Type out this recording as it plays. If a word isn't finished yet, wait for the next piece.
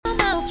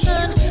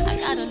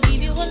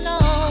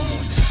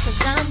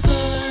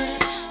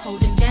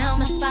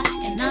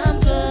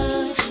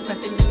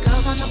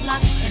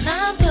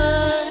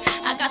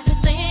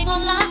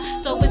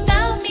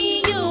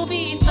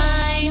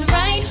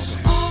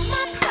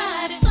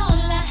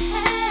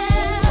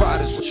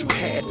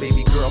bad,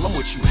 baby girl, I'm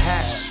what you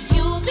have.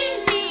 You'll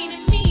be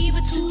needing me,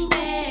 but too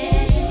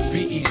bad. Be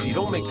easy,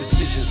 don't make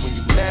decisions when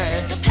you're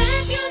mad. The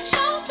path you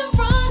chose to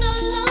run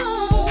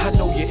alone. I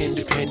know you're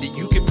independent,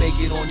 you can make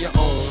it on your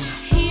own.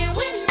 Here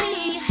with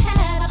me, you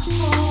had a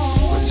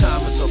home. But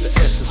time is of the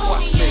essence, why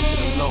spend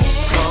it alone,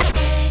 huh?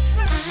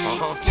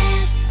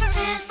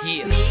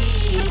 Yeah.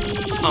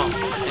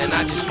 And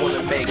I just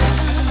wanna make it.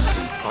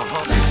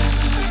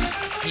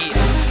 Yeah.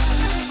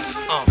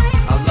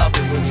 I love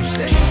it when you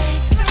say.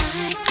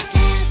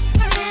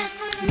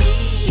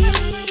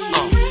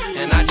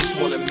 And I just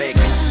wanna make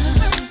it.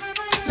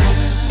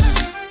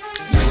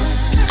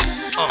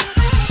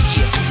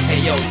 Hey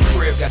yo, the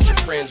crib got your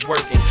friends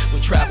working. We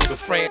traveled to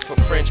France for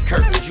French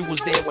curtains. You was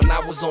there when I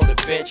was on the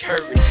bench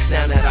hurting.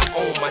 Now that I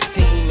own my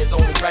team, it's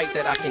only right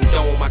that I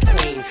condone my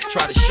queen.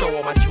 Try to show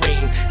her my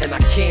dream, and I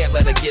can't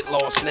let her get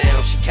lost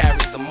now. She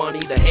carries the money,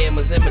 the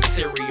hammers, and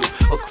material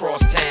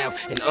across town.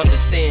 And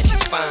understand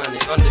she's fine,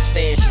 and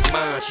understand she's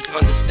mine. She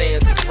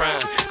understands the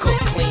grind, cook,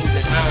 cleans,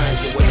 and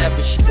irons. And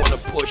whatever she wanna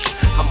push,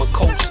 I'ma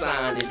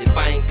co-sign it. If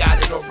I ain't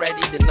got it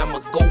already, then I'ma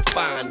go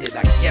find it.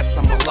 I guess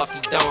I'm a lucky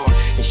dawn,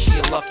 and she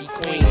a lucky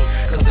queen.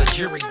 Cause her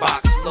jewelry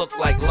box look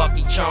like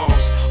Lucky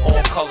Charms,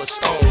 all color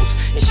stones.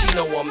 And she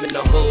know I'm in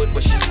the hood,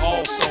 but she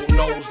also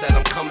knows that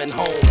I'm coming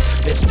home.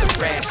 Mr.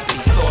 Raspy,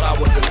 thought I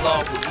was in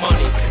love with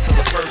money, till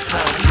the first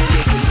time we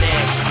did get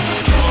nasty.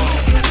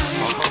 Yeah.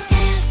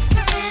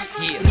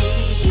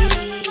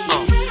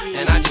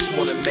 And I just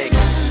wanna make it.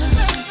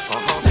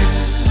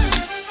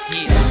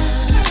 Yeah.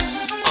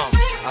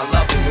 I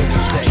love it when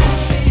you say.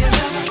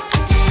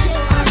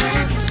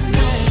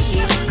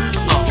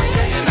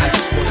 And I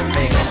just wanna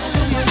make it.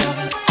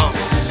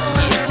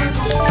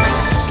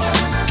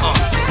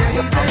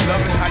 I'm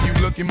loving how you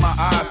look in my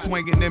eyes,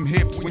 swinging them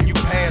hips when you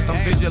pass. I'm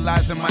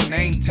visualizing my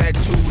name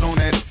tattooed on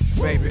that,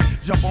 baby.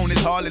 Jump on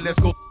this Harley, let's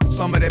go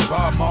some of that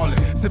Bob Marley.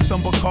 Sip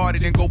some Bacardi,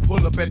 then go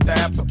pull up at the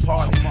after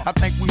party. I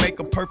think we make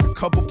a perfect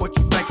couple, but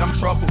you think I'm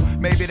trouble.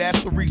 Maybe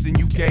that's the reason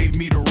you gave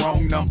me the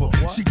wrong number.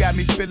 She got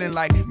me feeling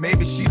like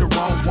maybe she the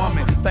wrong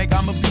woman. Think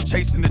I'ma be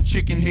chasing a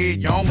chicken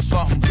head, you own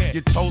something.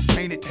 Your toes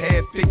painted,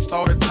 hair fixed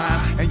all the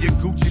time, and your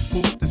Gucci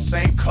boots the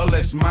same color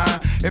as mine.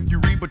 If you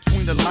read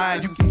between the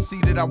lines, you can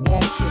see that I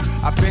want you.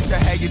 I bet you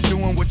how you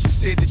doing what you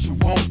said that you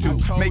won't do.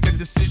 Make a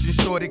decision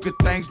sure that good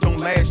things don't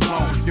last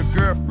long. Your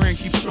girlfriend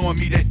keeps showing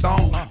me that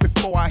thong.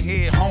 Before I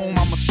head home,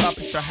 I'ma stop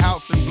at your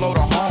house and blow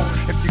the horn.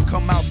 If you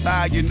come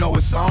outside, you know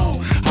it's on.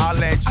 I'll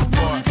let you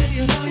boy.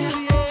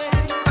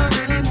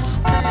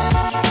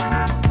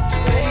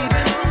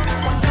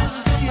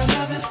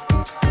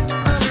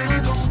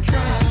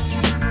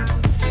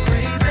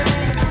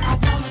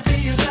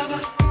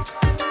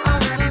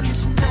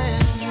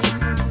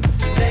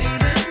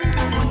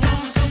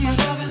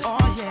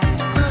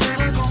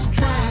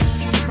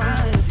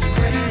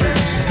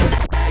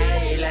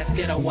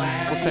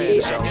 What's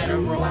that, y'all?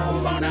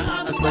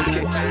 Let's go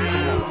kick.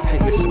 Hey,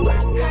 listen,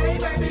 baby. Hey,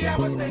 baby, I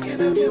was thinking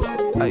of you.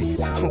 Hey,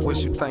 what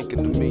you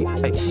thinking to me?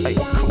 Hey,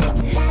 come on.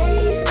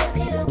 Hey, I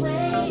see the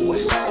way you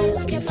shawty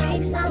looking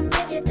freak, something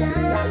make you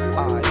done.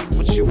 Alright,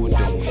 what you were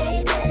doing?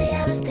 Hey, daddy,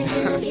 I was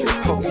thinking of you.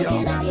 Oh,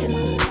 y'all.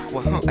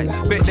 Well, hey,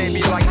 bet they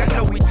be like, I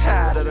know we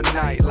tired of the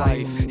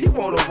nightlife. He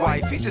want a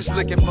wife, he just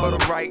looking for the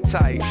right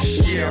type.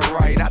 Yeah,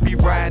 right, I be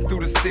riding through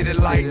the city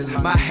lights.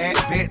 My hat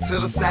bent to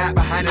the side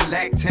behind the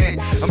lac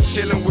tent. I'm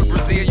chilling with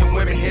Brazilian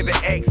women, heavy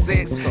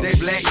accents. They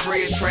black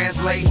dreads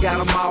translate, got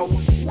them all.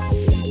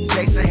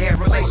 Jason had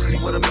relations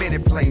with a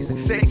minute place.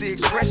 Sexy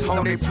expressions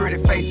on their pretty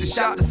faces.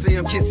 Shout to see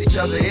them kiss each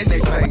other in their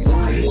face.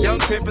 Young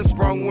pimpin'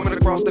 sprung women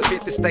across the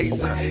 50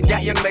 states.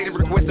 Got young lady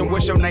requesting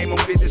what's your name on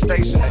 50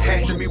 station.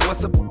 Asking me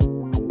what's up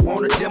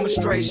on a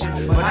demonstration.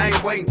 But I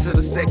ain't waiting till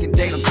the second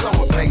date, I'm so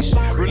impatient.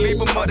 Relieve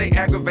them of their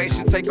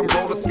aggravation. Take them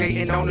roller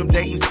skating on them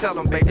dating. Tell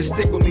them, baby,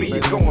 stick with me,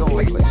 you're going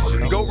places.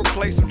 Go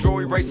replace them, draw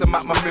erase them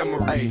out my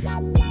memory.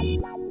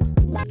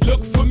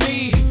 Look for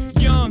me,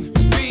 young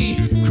B,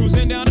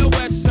 cruising down the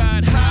west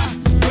side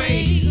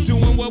highway,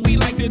 doing what we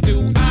like to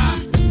do.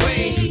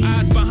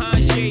 Eyes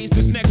behind shades,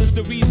 this necklace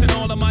the reason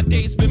all of my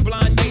dates been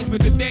blind dates.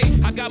 But today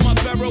I got my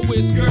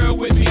Ferroist girl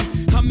with me.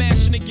 I'm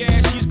mashing the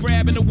gas, she's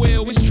grabbing the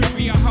wheel. It's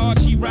trippy how hard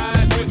she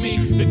rides with me.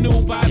 The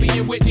new Bobby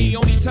and Whitney.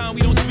 Only time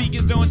we don't speak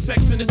is during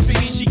Sex in the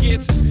City. She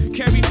gets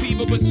carry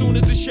fever, but soon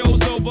as the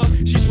show's over,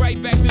 she's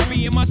right back to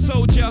being my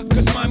soldier.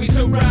 Cause mommy's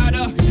a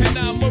rider and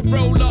I'm a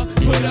roller.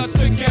 Put us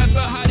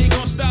together, how they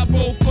gon' stop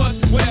both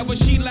us? Whatever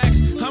she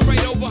lacks, I'm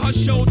right over her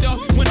shoulder.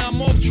 When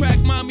I'm off track,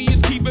 mommy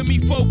is keeping me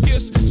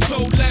focused. So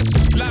let's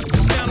lock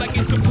this down like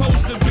it's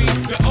supposed to be.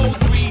 The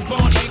 03,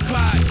 Bonnie and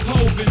Clyde,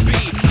 Hov and B.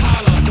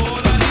 Holla,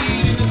 all I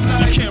need in this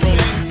life. You can't roll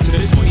to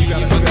this one, you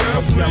gotta put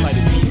like a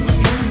beat.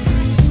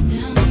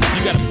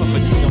 You gotta put a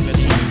beat on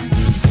this one.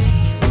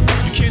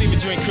 You can't even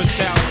drink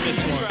Cristal on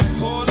this one.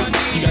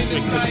 You gotta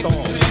drink Cristal.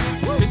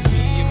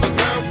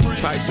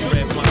 Try some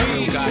red wine,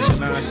 real gotcha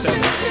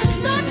 9-7.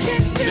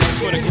 This is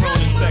for the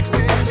grown and sexy.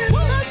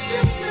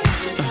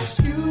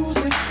 Excuse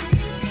me.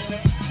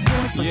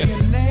 What's your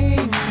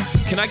name?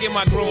 Can I get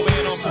my grown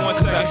man on point?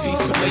 Cause I see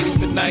some ladies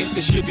tonight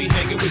that should be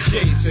hanging with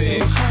Jay-Z.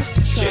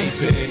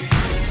 Jay-Z.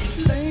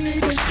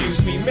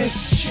 Excuse me,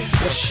 miss,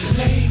 what's your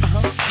name?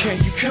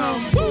 Can you come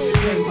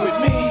hang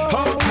with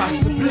me?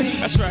 Possibly.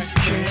 That's right.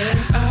 Can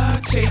I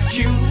take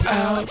you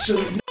out to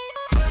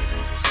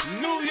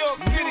New York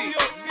City?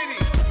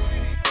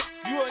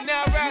 You are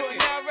now rapping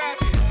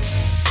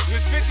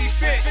with 50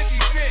 Cent.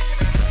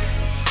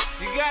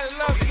 You gotta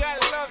love it.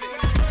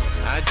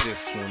 I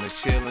just wanna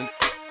chill and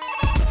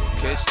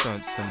catch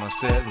stunts in my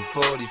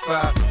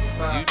 745.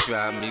 You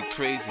drive me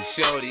crazy,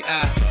 shorty.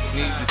 I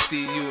need to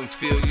see you and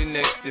feel you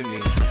next to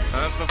me.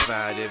 I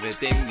provide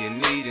everything you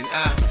need, and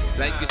I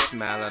like your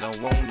smile. I don't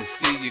want to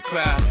see you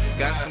cry.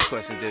 Got some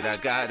questions that I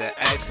gotta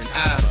ask, and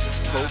I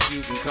hope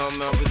you can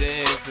come up with the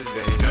answers,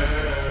 baby.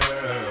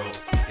 Girl,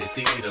 it's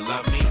easy to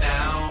love me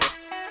now.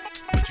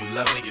 Would you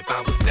love me if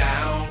I was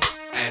down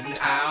and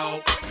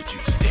out? Would you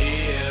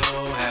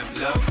still have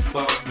love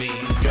for me,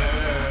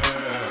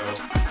 girl?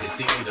 It's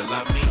easy to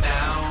love me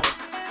now.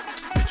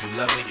 Would you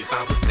love me if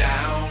I was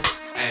down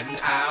and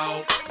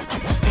out? Would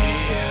you still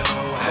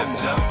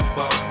have love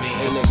for me?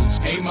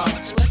 Hey, ma,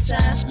 What's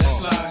up? let's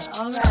slide.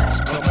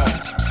 Alright.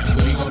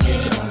 Alright, we gon'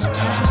 get it on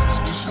tonight.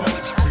 You smoke,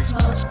 I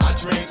smoke. I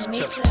drink, Me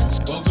too.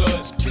 well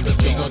good, because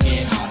we gon'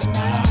 get hot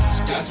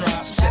tonight. Got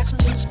drops, Got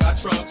coops. got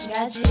trucks,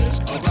 Got G's.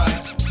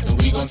 alright,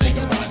 and we gon' take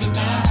a ride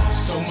tonight.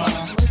 So, ma,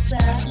 What's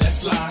up? let's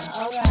slide.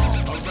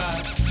 Alright.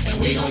 Alright, and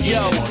we gon' get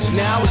Yo, it on tonight.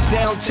 now it's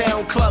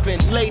downtown clubbing,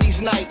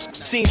 ladies' night.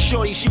 Seen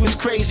shorty, she was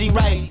crazy,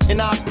 right?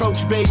 And I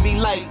approached baby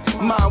light.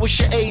 Ma, what's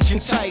your age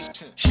and type?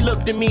 She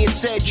looked at me and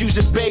said, you's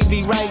a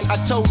baby, right? I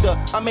told her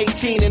I'm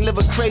 18 and live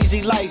a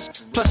crazy life.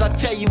 Plus I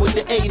tell you what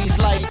the 80s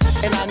like,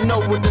 and I know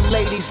what the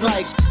ladies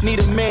like. Need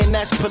a man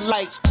that's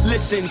polite,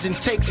 listens and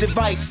takes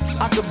advice.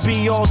 I could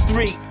be all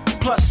three.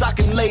 Plus I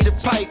can lay the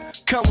pipe.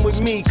 Come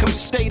with me, come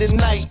stay the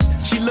night.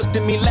 She looked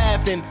at me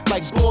laughing,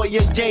 like boy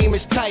your game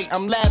is tight.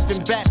 I'm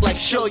laughing back like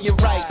sure you're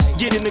right.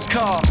 Get in the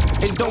car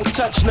and don't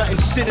touch nothing.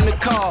 Sit in the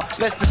car,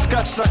 let's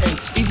discuss something.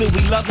 Either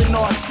we loving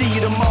or I see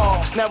you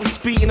tomorrow. Now we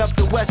speeding up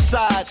the west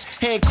side,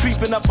 hand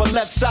creeping up her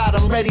left side.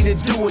 I'm ready to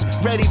do it,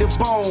 ready to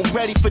bone,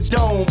 ready for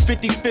dome.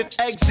 55th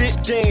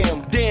exit,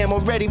 damn,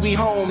 already we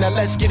home. Now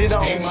let's get it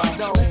on. Hey, ma,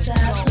 What's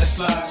up? let's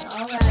slide.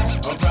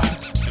 Alright.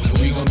 Alright, and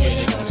we gon' get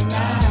it on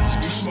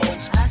tonight. You smoke,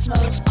 I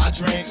smoke. I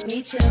drink,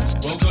 Me too.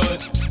 well good,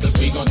 cause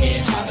we gon'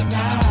 get hot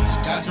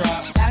tonight. Got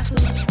drops, Got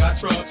coops. got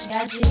trucks,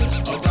 Got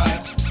G's.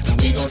 alright,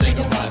 and we gon' take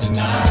a ride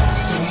tonight.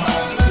 So, ma,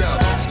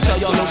 Tell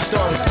y'all no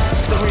story.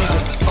 It's the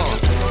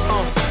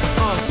reason.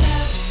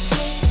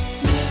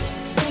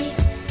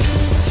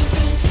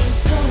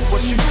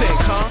 What you think,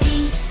 huh?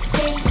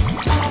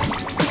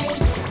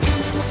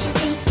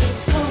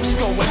 What's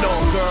going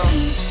on, girl?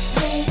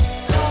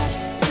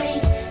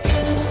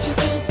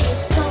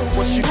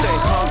 What you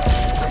think,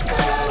 huh?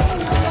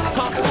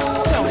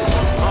 Huh? Tell me.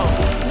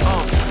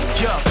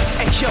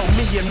 Yo,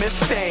 me and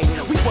Miss Thing,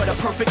 we were the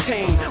perfect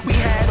team. We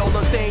had all the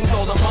things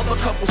all the other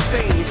couples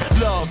fiend.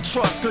 Love,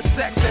 trust, good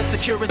sex, and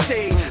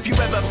security. If you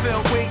ever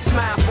feel weak,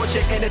 smiles was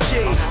your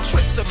energy.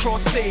 Trips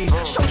across seas,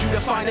 showed you the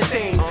finer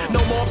things.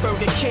 No more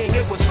Burger King,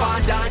 it was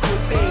fine dine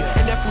cuisine.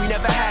 And if we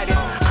never had it,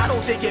 I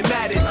don't think it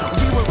mattered.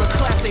 We were a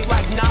classic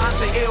like Nas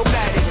and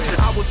Illmatic.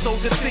 I was so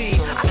deceived,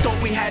 I thought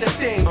we had a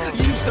thing.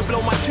 You used to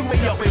blow my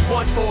 2A up in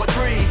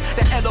 143s.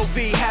 The LOV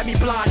had me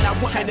blind, I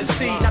wanted to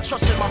see. Not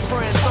trusting my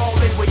friends, all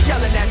they were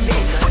yelling at me.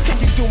 How can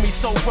you do me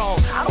so wrong?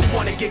 I don't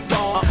wanna get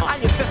gone. I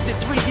invested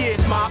 3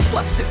 years, ma,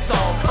 plus this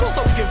song. I'm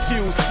so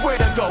confused, where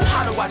to go,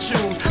 how do I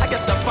choose? I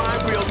guess to find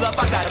real love,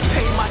 I gotta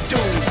pay my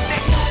dues.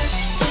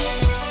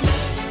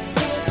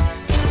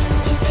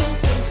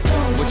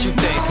 What you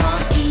think, huh?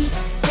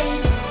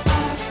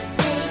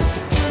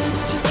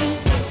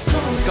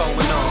 What's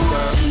going on,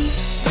 girl?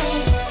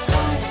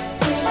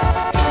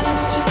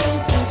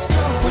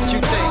 What you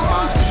think,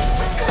 ma?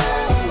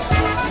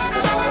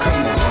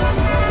 Come on.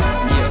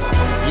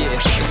 Yeah,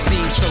 it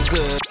seems so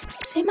good.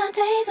 See, my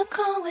days are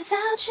cold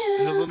without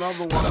you.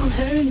 I'm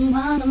hurting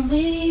while I'm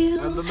with you.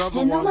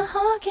 And though my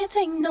heart can't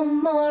take no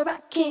more, I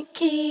can't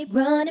keep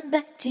running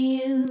back to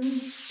you.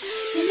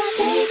 See, my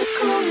days are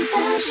cold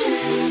without you.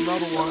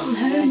 I'm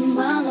hurting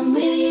while I'm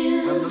with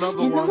you.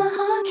 And though my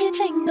heart can't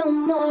take no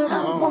more,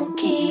 I won't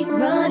keep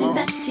running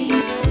back to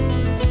you.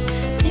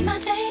 See, my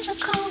days are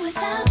cold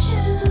without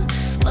you,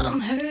 but I'm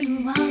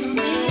hurting while I'm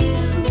with you.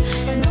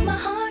 And though my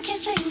heart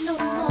can't take no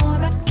more,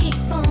 I keep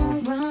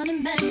on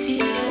running back to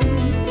you.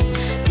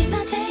 See,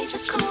 my days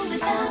are cold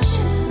without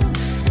you,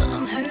 but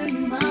I'm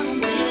hurting while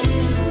I'm with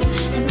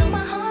you. And though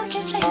my heart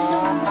can't take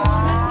no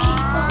more, I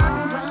keep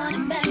on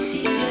running back to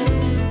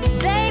you.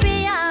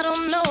 Baby, I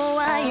don't know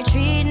why you're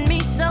treating me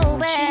so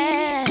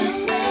bad.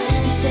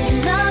 You said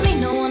you love me,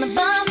 no one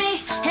above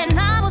me, and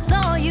I was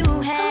all you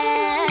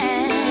had.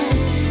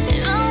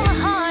 And all my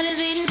heart is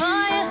beating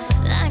for you,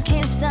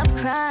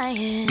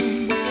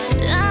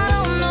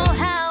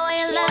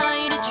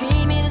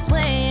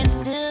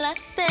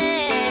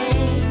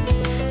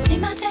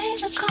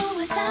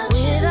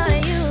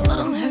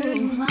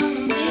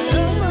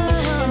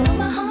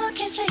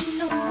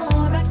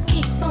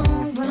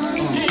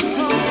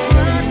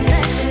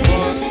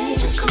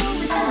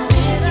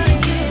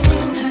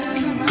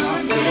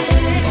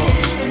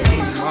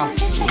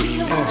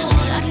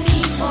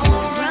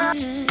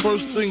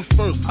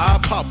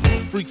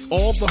 freaks,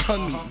 all the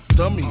honeys,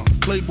 dummies,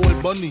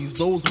 playboy bunnies,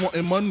 those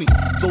wanting money.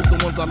 Those the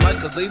ones I like,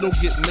 cause they don't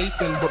get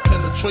Nathan but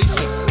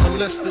penetration.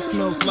 Unless it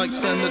smells like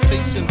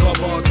sanitation.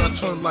 Garbage, I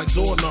turn like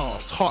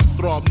doorknobs.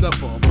 Heartthrob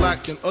never,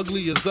 black and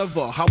ugly as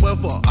ever.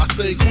 However, I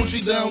stay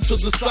Gucci down to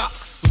the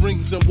socks.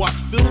 Rings and watch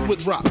filled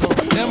with rocks.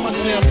 And my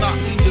jam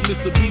knocking the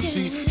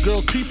Mitsubishi.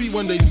 Girls pee-pee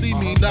when they see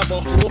me.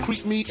 Navajo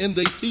creep me in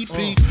they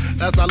teepee.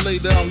 As I lay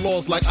down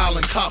laws like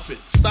Island Coppet.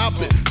 Stop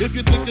it, if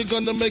you think they're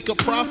gonna make a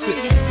profit.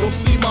 Don't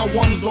see my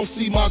ones, don't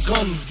see my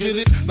guns. Get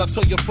it? Now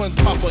tell your friends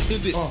Papa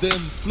hit it. Then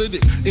split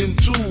it in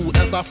two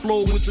as I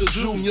flow with the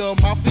Junior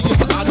Mafia.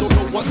 I don't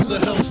know what the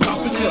hell's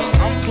stopping ya.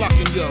 I'm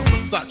clocking ya,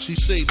 Versace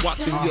shade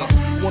watching ya.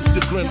 Once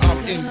you grin, I'm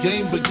in,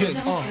 game begin.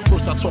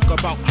 First I talk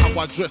about how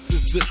I dress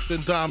is this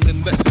and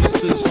diamond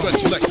necklaces,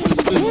 stretch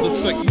Lexuses. The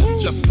sex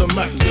is just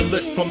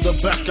immaculate. From the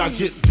back I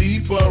get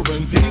deeper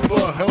and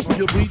deeper. Help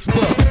you reach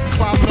the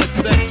climax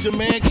that your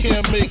man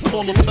can't make.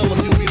 Call him, tell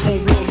him you'll be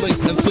home real late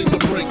and sing the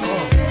break.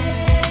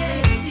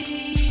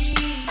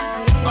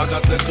 I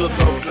got that good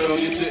love, girl,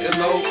 you didn't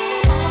know.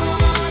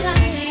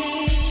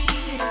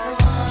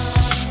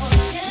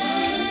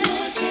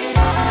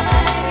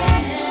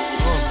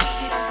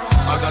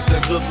 I got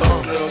that good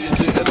love, girl, you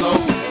didn't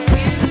know.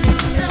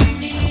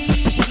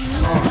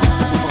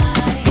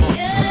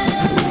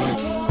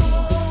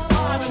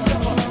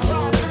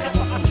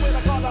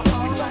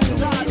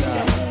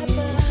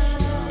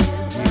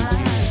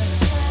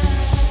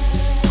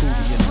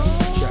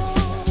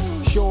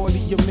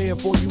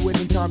 For you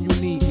anytime you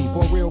need me.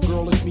 For real,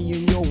 girl, it's me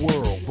in your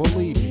world.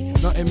 Believe me,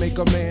 nothing make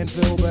a man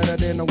feel better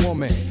than a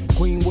woman.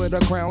 Queen with a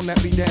crown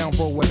that be down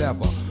for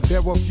whatever.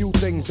 There are few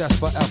things that's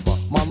forever.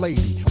 My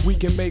lady, we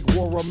can make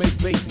war or make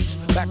babies.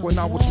 Back when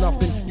I was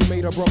nothing, you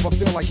made a brother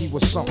feel like he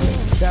was something.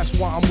 That's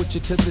why I'm with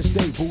you to this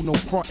day, boo, no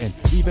frontin'.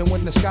 Even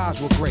when the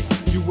skies were gray,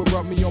 you would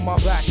rub me on my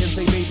back and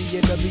say, baby,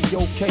 it'll be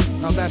okay.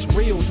 Now that's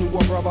real to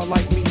a brother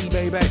like me,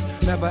 baby.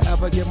 Never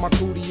ever give my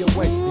cootie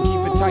away and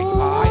keep it tight,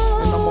 alright?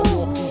 And I'ma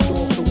walk these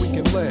dogs so we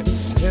can live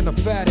in a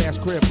fat ass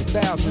crib for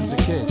thousands of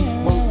kids.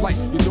 Most like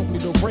you don't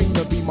need a ring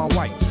to be my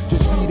wife.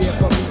 Just be there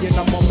for me and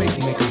I'ma make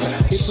it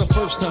back. It's our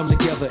first time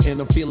together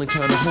and I'm feeling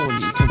kinda horny.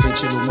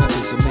 Conventional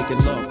methods of making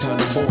love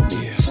kinda bore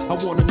me. I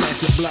wanna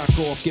knock your block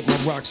off, get my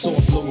rocks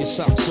off, blow your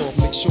socks off,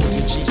 make sure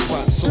your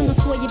G-spot's I'ma off.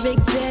 call you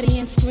Big Daddy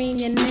and scream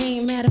your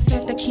name. Matter of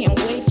fact, I can't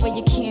wait for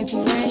your candy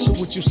rain. So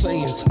what you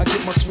saying? I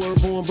get my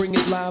swerve on, bring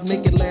it live,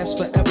 make it last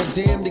forever.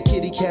 Damn, the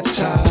kitty cat's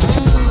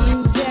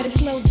tired. Daddy,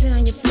 slow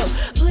down your flow.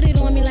 Put it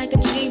on me like a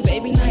G,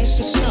 baby, nice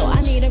and slow.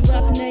 I need a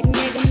roughneck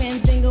nigga,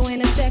 Mandingo,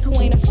 and a sack who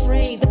ain't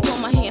afraid to pull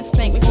my hand,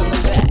 spank me from the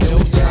back. No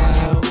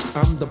doubt,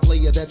 I'm the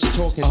player that you're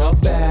talking about.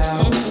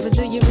 But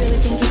do you really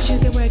think that you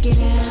can work it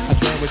out? I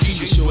guarantee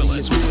you, shorty,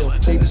 it's real.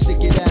 Baby,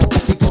 stick it out.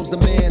 Here comes the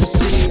man of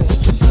steel.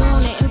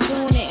 Doing it and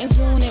doing it and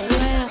doing it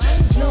well.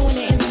 Doing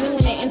it and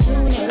doing it and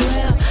doing it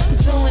well.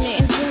 Doing it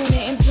and doing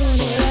it and doing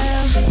it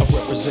well. I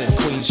represent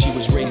Queens, she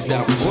was raised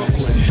out in Brooklyn.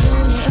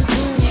 Doing it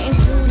and doing it and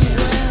doing it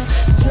well.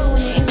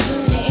 Doing it and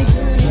doing it and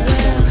doing it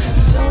well.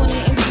 Doing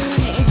it and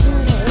doing it and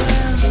doing it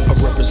well.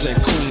 I represent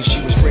Queens, she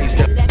was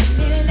raised out.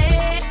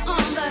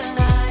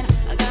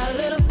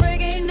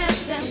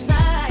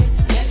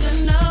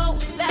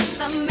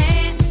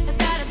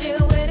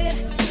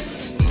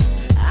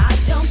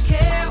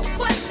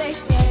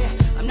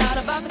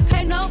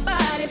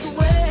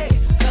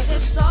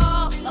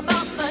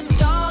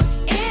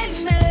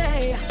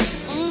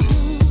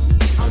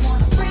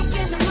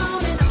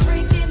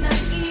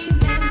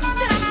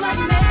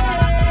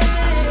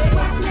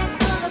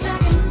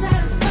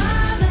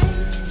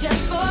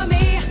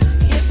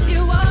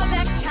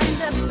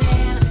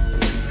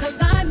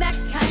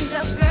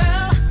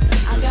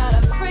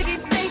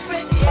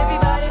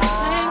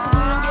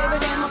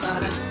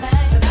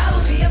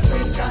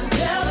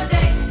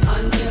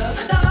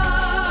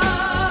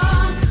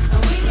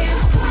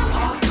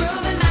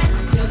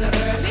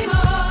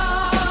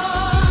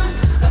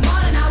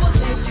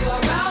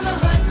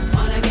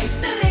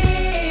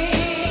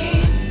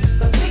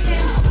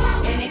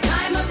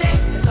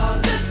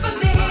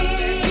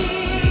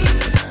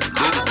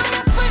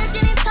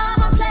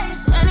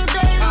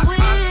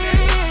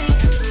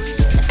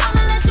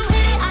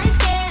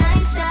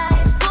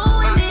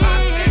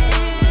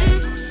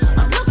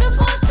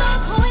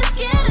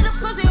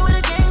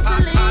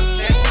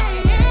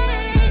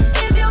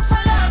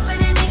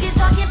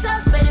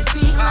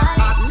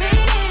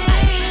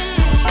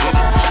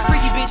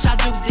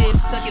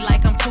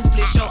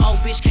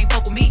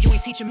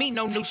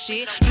 No new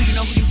shit. Do you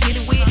know who you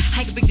dealing with?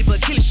 Hank convicted but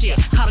killing shit.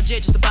 Call the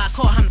judge just to buy a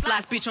car. I'm the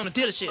flyest bitch on the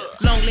dealership.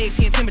 Long legs,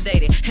 he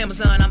intimidated.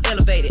 Amazon, I'm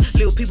elevated.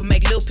 Little people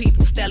make little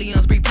people.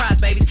 Stallions breed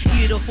prize babies.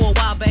 Eat it up for a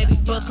while, baby.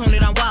 Buck on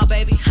it, I'm wild,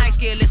 baby. I ain't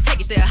scared, let's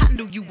take it there. I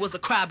knew you was a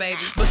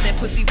crybaby. Bust that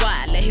pussy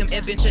wide, let him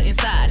adventure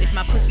inside. If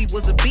my pussy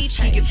was a beach,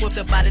 he get swept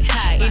up by the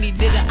tide. Any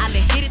nigga I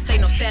let hit it, they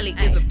know Stally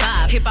is a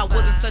vibe. If I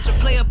wasn't such a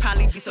player,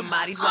 probably be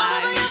somebody's wife.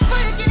 I'ma be a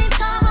freak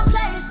anytime I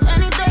place,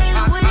 any day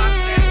of the week.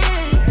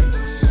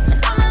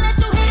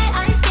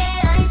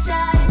 Shy,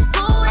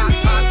 go with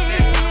me.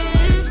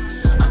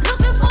 I'm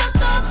looking for a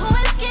thug who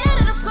is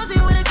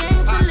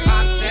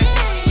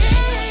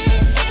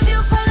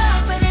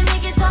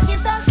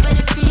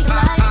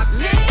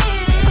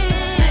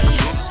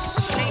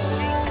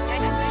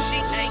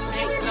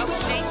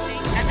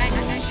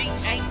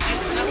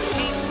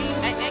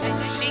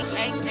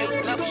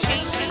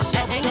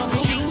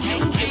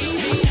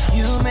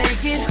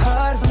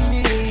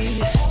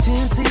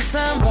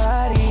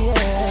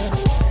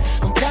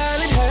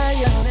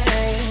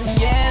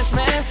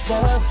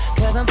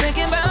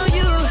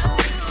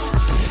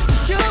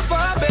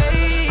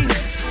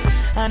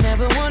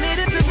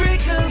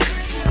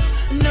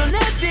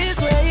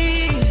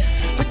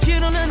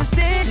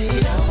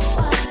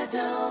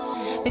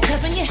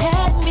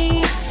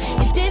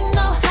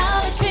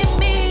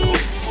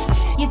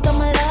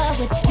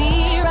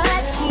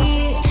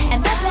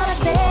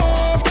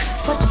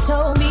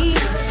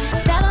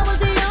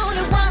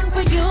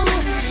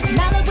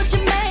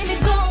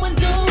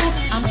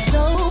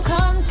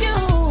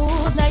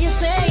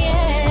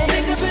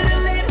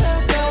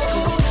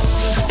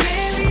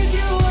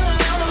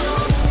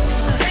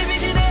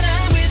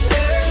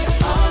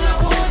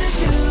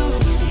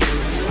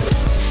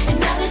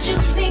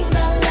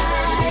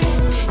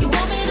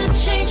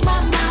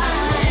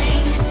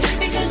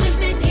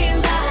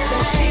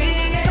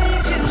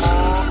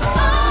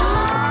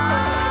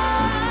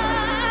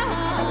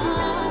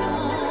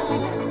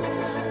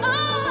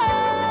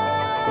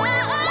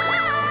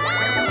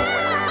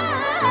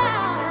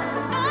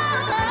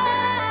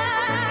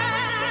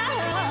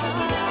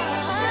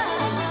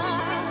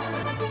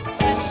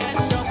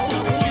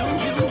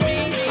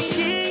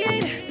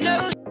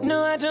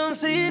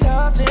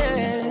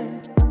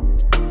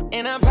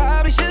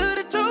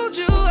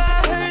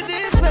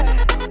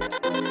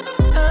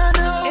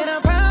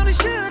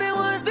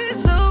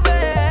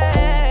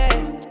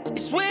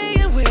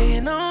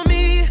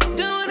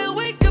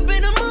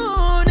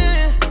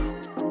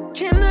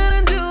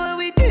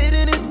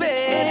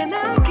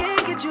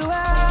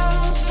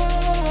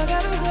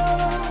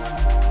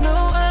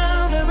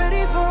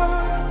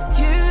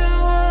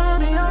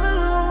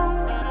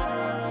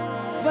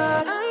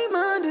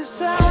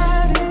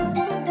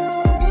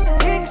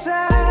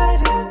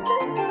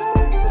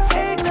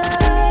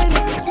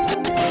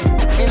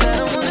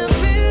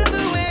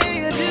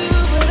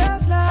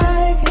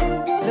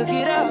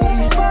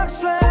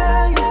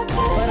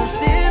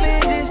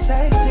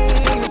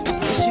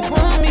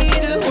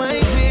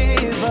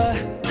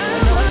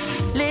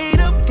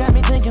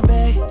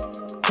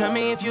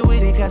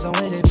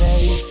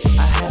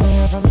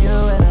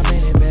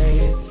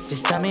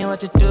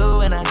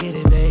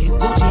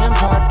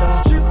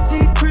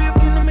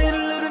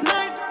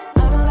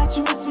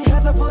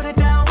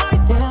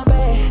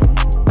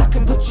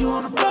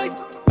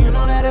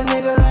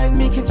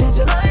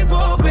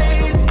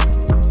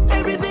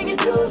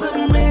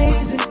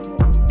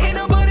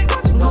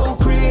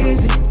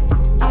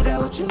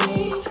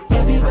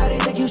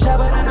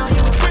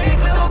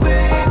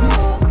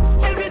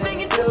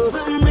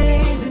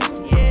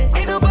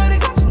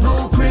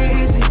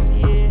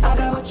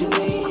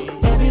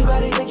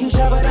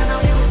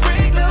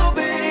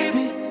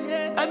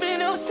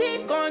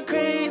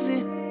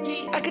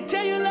I could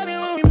tell you love it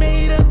when we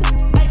made up.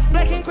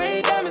 Black and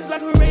gray diamonds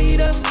like a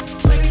radar.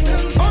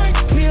 Orange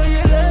peel,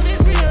 your love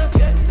is real.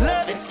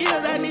 Love and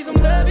skills, I need some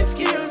love and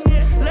skills.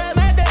 Love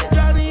my dirty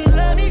draws and you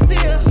love me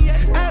still.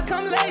 Eyes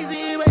come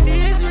lazy, but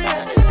she is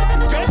real.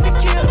 Dressed to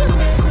kill.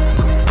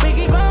 We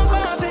keep on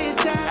till you're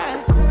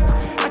tired.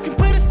 I can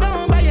put a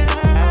stone by your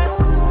eye.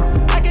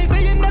 I can't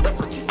say you never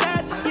switch your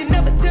sides. You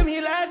never tell me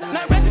lies.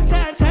 Not rushing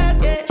time,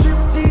 yeah. Trip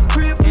to your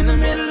crib in the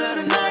middle of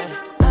the night.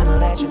 I know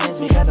that you miss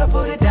me cause I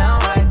put it down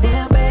right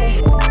there,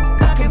 babe.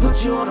 I can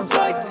put you on a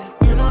flight.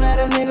 You know that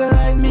a nigga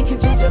like me can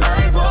change your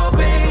life, oh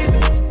baby.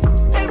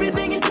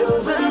 Everything you do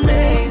is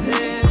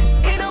amazing.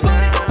 Ain't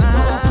nobody got you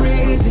go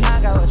crazy.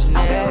 I got what you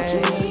need.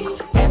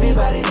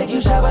 Everybody think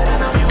you shy, but I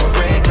know you a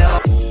freak,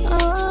 love.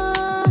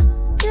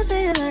 You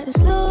say it like the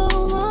slow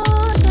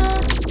motion,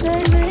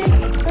 baby.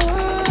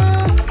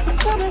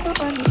 Promise I'll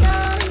find you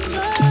down,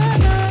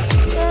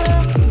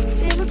 yeah.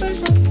 Feel the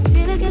pressure,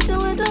 feel it get the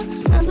winter.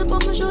 Hands up on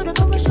my shoulder,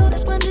 cover shoulder,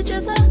 punch the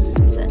dresser.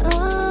 Say,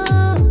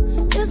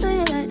 you say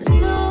it like the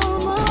slow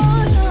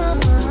motion.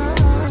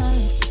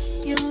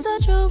 You's a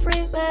true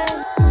freak,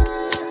 babe.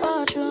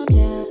 Bathroom,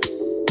 yeah.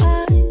 I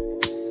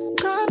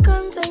can't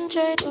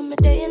concentrate when my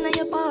day in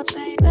your parts,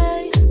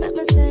 baby. Make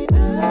me say,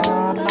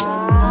 what the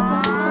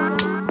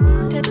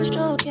fuck. Take a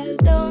stroke, yeah.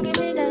 Don't give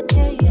me that,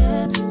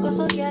 yeah. Go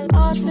so, yeah,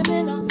 arch for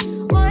me now.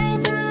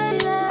 Wine for me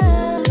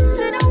later.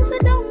 Sit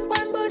down,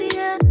 one body,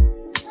 yeah.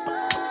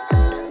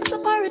 So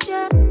pirate,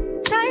 yeah.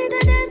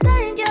 Tighter than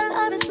tight, girl,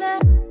 obviously.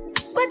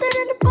 Wetter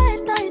than the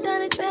pipes,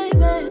 Titanic,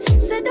 baby.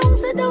 Sit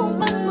down,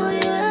 one body,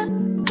 yeah.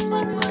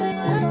 One body,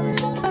 yeah.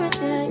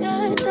 Pirate,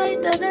 yeah.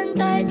 Tighter than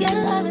tight,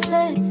 girl,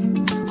 obviously.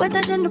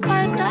 Wetter than the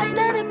pipes,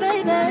 Titanic,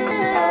 baby.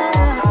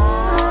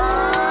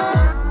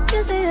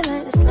 You say it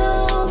like the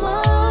slow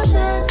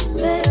motion,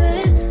 baby.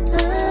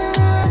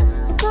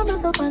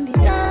 Covers up on the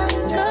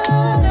dance,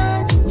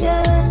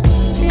 yeah.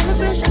 Feel the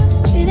pressure,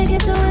 feel it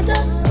get to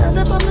winter. Hands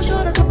up on my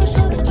shoulder, cover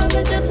shoulder, I'm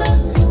a dresser.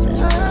 Say,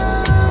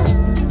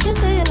 you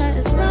say it like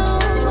the slow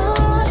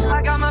motion. I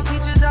got my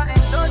peaches out in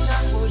Georgia,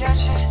 oh yeah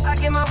shit. I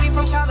get my weed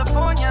from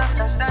California,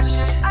 that's that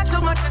shit. I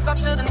took my trip up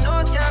to the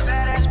north, yeah,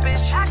 badass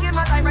bitch. I get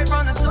my light right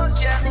from the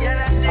source, yeah,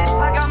 that's it.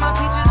 I got my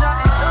peaches out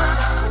in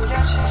Georgia, oh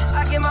yeah shit.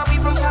 I get my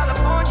weed from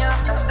California,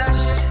 that's that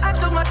shit. I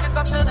took my trip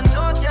up to the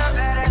north, yeah,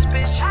 badass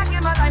bitch. I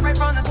get my light right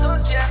from the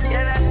source, yeah,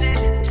 that's it.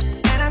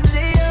 And I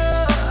see you,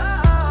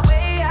 the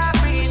way I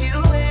breathe you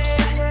in,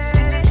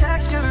 it's the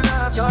texture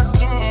of your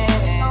skin.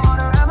 I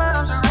wanna wrap my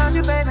arms around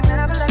you, baby,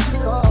 never let you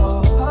go.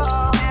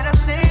 And I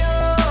see you,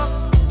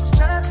 it's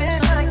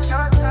nothing like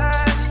your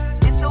touch.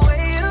 It's the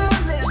way you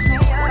lift me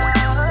up,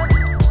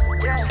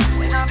 yeah.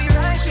 And I'll be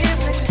right here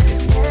with you,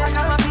 yeah. I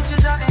got my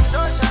features out in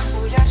Georgia,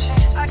 oh yeah shit.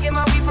 I get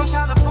my weed from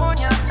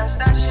California, that's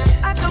that shit.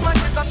 I took my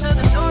trip up to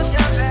the north,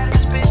 yeah,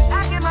 badass bitch.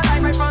 I get my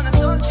light right from the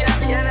source, yeah,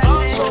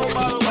 that's it.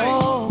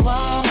 Oh,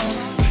 wow.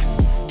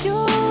 You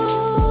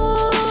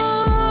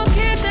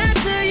keep that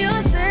to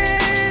yourself.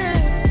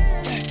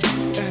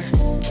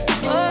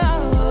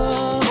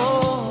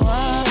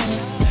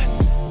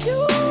 You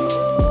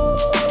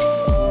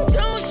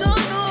don't show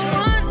no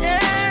one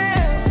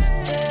else.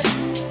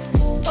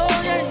 Oh,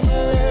 yeah.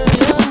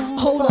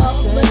 Hold up,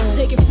 let's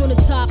take it from the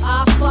top.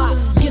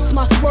 I-Fox gets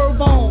my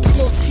swerve on,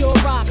 close pure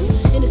rocks.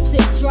 In the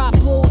 6 drop,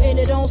 bull, and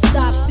it don't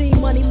stop. See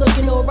money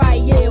looking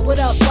alright, yeah. What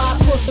up, I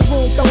across the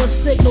room throwing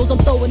signals, I'm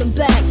throwing them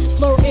back.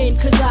 Flirting,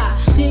 cause I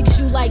digs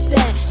you like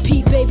that.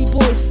 Pete baby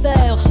boy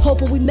style,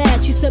 hoping we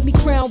match. You sent me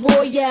Crown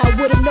Royale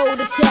with a note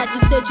attached.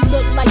 You said you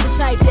look like the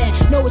type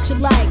that know what you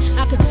like.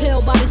 I could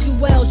tell by the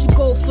jewels, you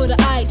go for the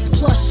ice.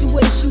 Plus you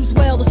wear the shoes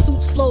well, the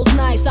suit flows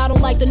nice. I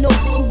don't like the notes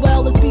too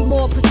well, let's be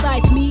more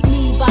precise. Meet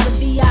me by the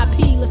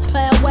VIP, let's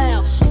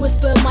powwow.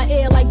 Whisper in my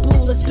ear like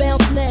blue, let's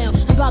bounce now.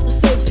 I'm about to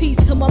say peace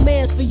to my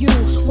mans for you.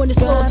 When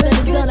it's all said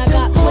and done, I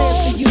got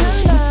plans for you. He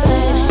said,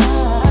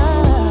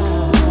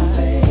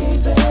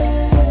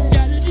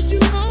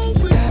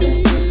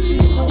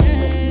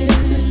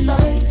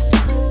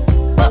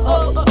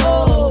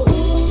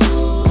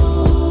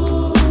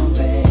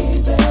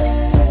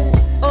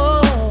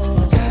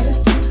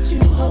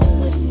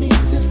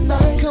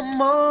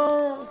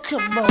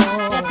 Come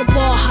on. at the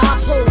bar, high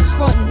post,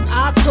 frontin',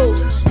 I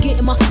toast.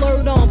 Getting my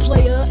flirt on,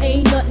 player,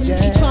 ain't nothing.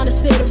 He tryna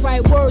say the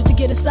right words to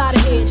get inside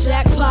of here.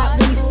 Jackpot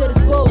when he said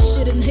his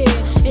bullshit in here.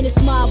 And his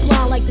smile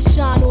blind like the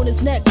shine on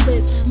his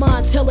necklace.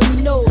 Mind telling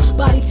me no,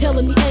 body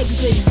telling me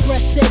exit.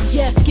 Breast said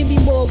yes, give me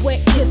more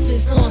wet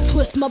kisses.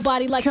 Twist my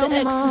body like the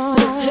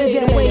exorcist.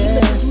 Hey, the way he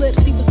licked his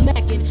lips, he was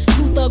macking.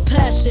 True thug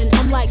passion.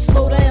 I'm like,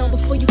 slow down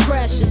before you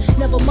crashing.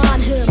 Never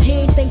mind him, he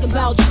ain't thinking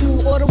about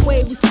you or the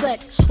way we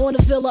sex. On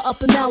a villa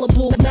up in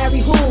Malibu. Marry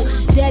who?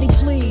 Daddy,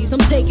 please. I'm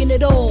taking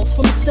it all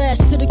from the stash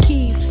to the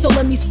keys. So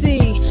let me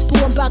see. Boo,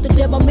 I'm about to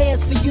dead my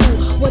mans for you.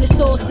 When it's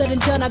all said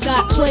and done, I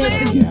got plans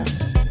for you.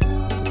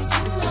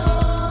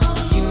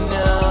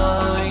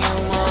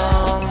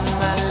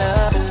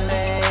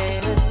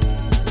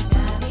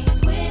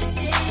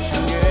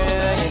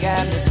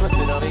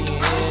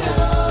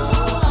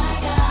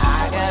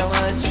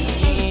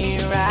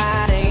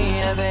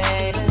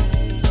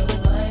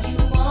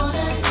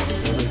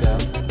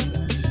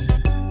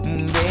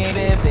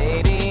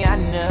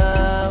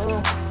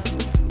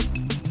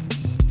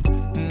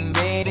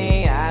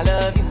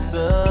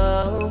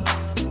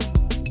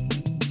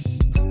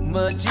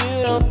 but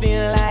you don't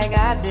feel like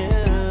I do.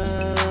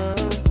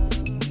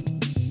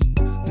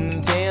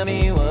 Tell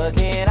me what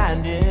can I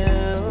do?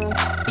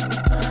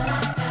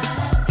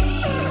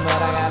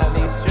 But I gotta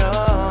be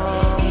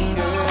strong,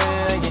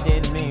 girl. You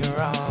did me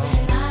wrong.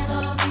 And I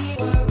thought we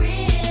were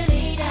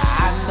really down.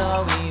 I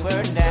thought we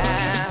were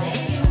down.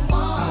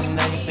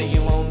 Now you say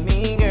you want me,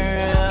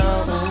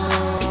 girl.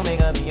 Ooh,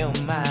 make up your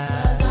mind.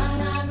 'Cause I'm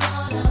not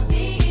gonna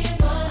be here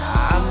for long.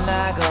 I'm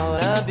not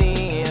gonna be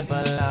here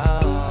for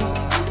long.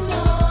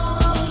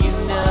 You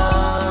know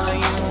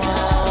you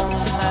want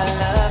my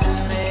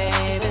loving,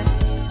 baby.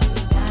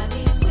 Got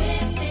me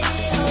twisted,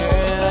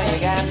 girl. You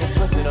got me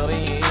twisted over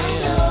you.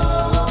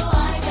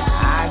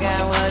 I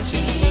got what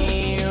you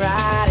need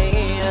right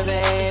here,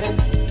 baby.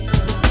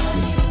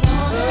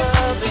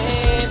 Oh,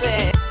 baby.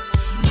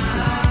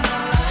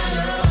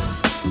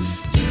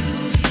 Do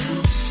you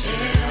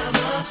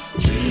ever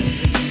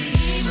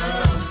dream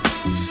of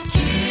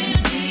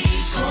candy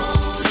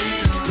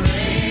coated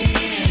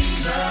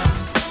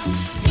raindrops?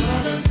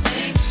 You're the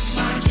same,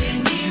 my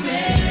candy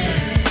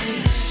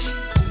rain.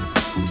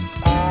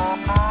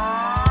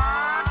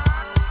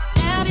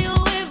 Have you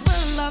ever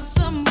loved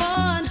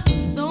someone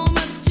so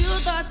much you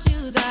thought you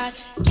died,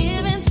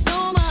 giving so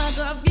much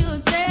of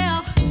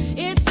yourself?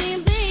 It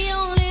seems the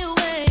only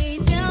way.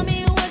 Tell me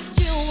what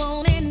you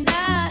want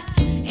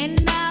and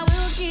I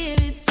will give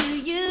it to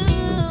you.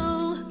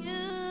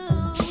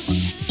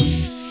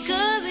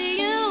 'Cause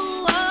you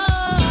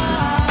are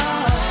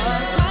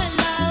my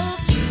love.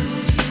 Do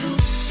you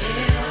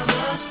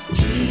ever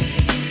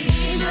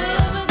dream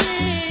of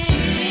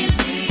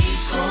candy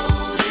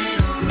coated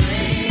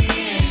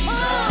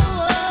raindrops?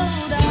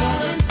 You're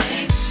the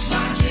same,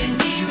 my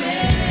candy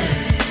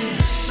rain.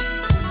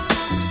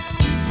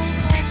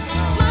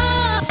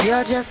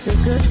 You're just too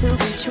good to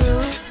be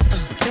true.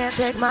 Can't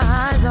take my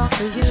eyes off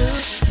of you.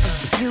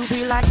 You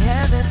be like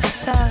heaven to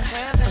touch.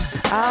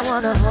 I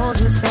wanna hold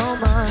you so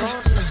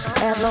much.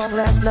 At long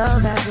last,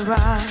 love has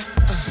arrived,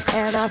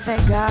 and I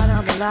thank God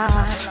I'm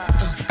alive.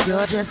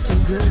 You're just too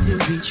good to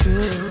be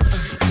true.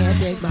 Can't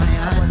take my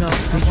eyes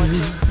off of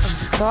you.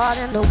 Caught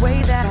in the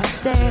way that I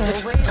stare.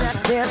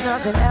 There's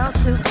nothing else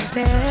to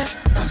compare.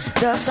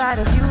 The sight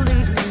of you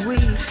leaves me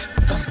weak.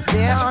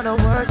 There are no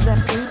words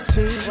left to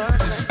speak.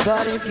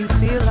 But if you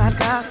feel like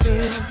I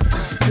feel,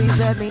 please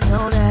let me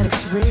know that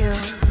it's real.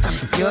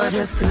 You're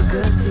just too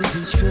good to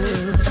be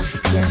true.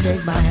 Can't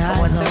take my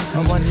eyes off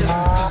of you.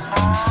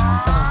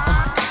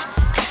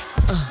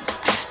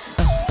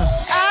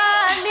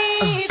 I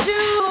need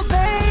you,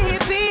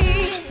 baby.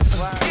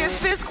 If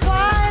it's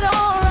quite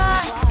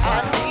alright, I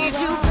need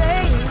you,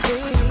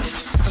 baby,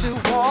 to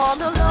warm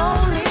the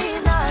lonely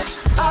nights.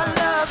 I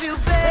love you,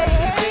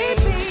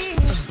 baby.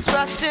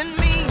 Trust in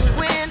me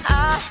when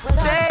I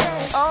say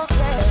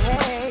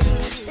okay.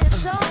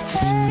 It's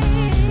okay.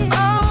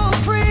 Oh,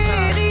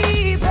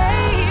 pretty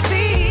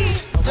baby,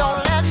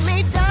 don't let me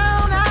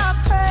down, I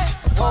pray.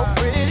 Oh,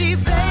 pretty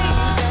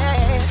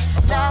baby,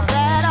 now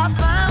that I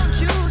found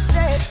you,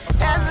 stay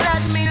and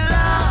let me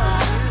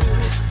love you.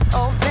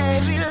 Oh,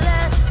 baby,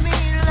 let me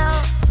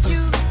love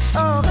you.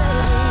 Oh,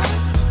 baby.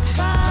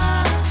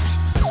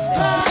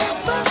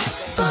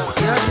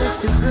 You're just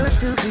too good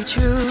to be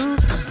true.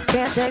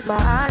 Can't take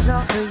my eyes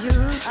off of you.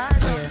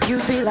 You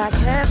be like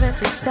heaven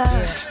to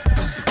touch.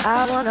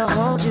 I wanna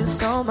hold you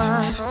so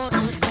much.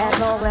 At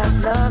long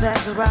last, love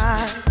has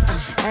arrived,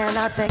 and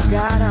I thank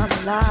God I'm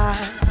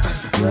alive.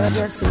 You're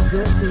just too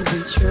good to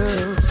be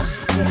true.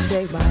 Can't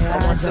take my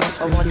eyes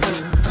off of you.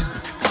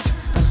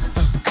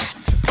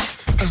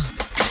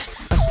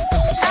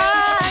 I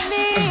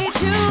need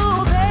you,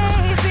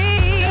 baby,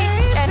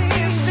 and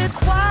if it's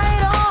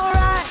quite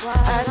alright,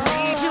 I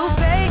need you,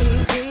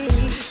 baby,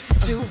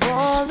 to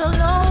warm the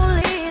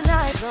lonely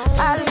nights.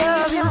 I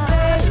love you,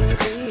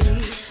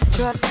 baby.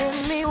 Trust in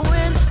me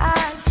when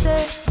I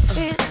say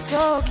it's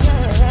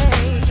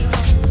okay.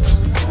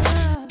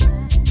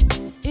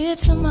 If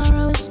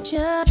tomorrow is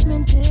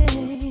Judgment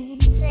Day,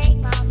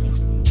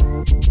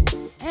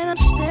 and I'm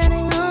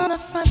standing on the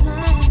front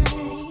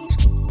line,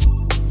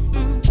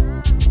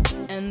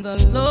 and the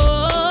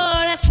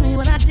Lord asks me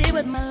what I did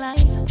with my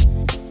life,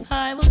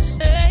 I will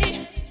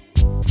say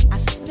I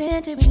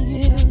spent it with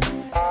you.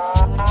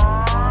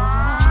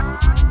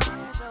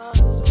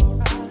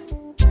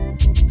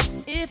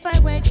 If I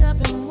wake up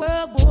in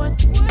World War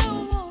III,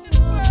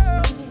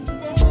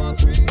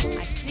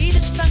 I see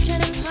destruction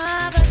and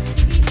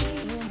poverty,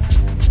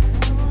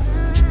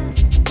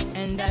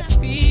 and I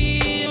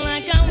feel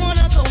like I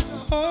wanna go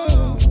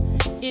home.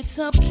 It's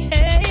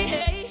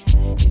okay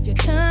if you're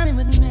coming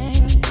with me.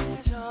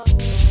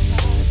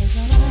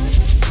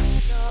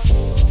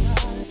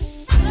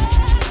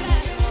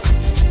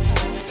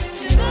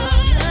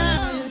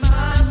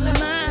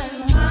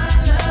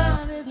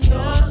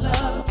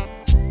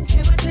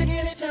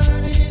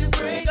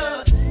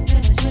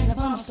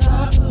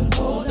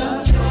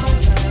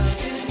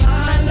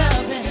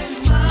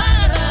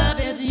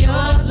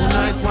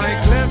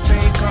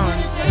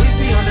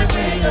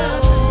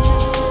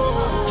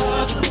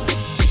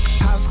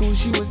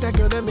 She was that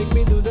girl that make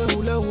me do the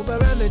hula hoop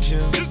around the gym.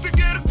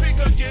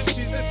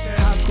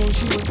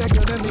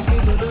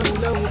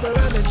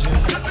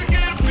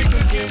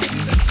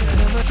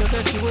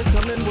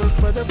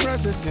 the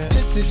president.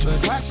 Mr.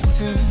 George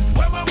Washington.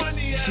 Where my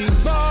money at? She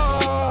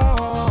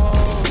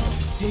bought.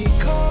 He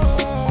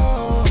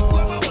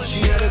called.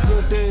 She had a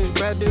good day,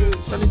 bad day,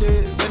 sunny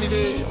day, rainy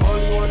day. All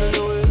you wanna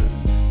know is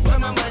where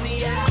my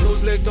money at?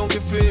 Closed leg don't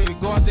get fit.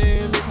 Go out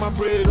there and make my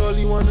bread. All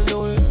you wanna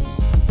know is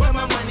where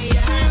my money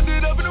at? She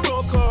ended up in the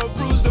wrong car,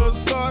 bruised up,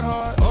 scarred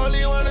hard. All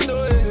you wanna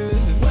know is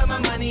where my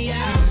money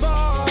at? She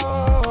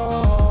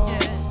bought.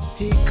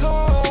 He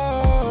called.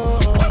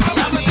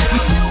 I'ma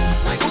tell you,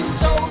 like who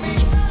told me,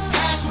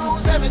 cash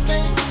rules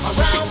everything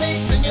around me.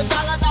 Sing your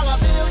dollar, dollar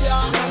bill,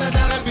 y'all. Dollar,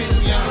 dollar bill,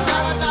 y'all.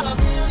 Dollar, dollar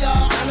bill,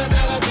 y'all. Dollar,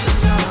 dollar bill,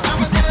 y'all.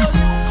 I'ma tell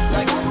you,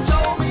 like who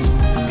told me,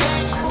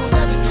 cash rules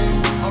everything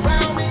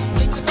around me.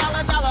 Sing your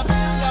dollar, dollar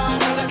bill, y'all.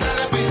 Dollar,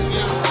 dollar bill,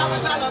 y'all.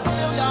 Dollar, dollar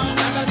bill, y'all.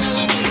 Dollar, dollar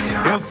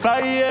bill, y'all. If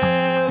I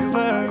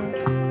ever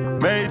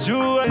made you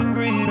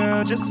angry,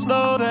 girl, just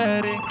know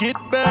that it get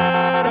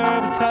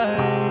better with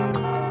time.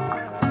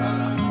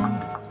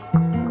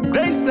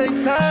 They say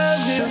time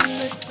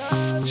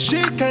heals.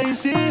 She can't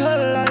see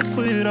her life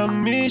without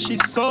me.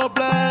 She's so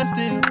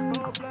blasted.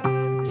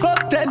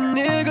 Fuck that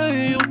nigga,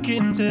 you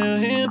can tell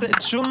him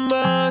that you're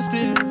mine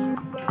still.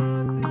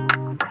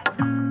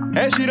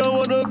 And she don't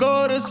wanna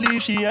go to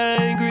sleep, she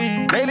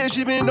angry. Lately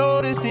she been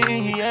noticing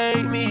he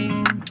ain't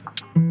me.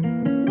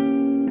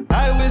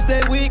 I wish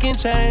that we can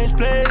change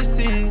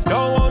places.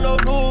 Don't want no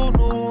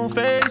new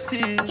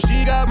faces.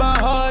 She got my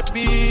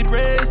heartbeat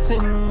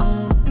racing.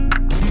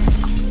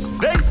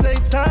 They say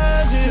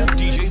time heals.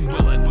 DJ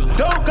Willan.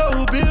 Don't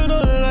go build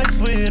a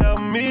life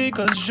without me,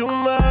 cause you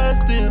mine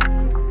still.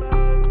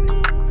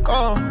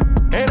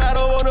 And I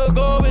don't wanna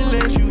go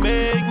unless you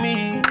make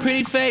me.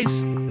 Pretty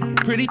face,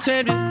 pretty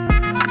tempted,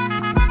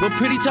 but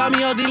pretty taught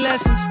me all the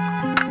lessons.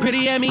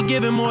 Pretty had me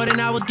giving more than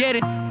I was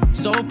getting.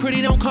 So if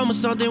pretty don't come with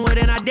something, well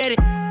then I did it.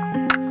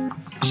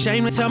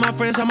 Shame to tell my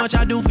friends how much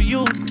I do for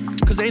you,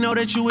 cause they know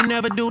that you would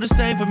never do the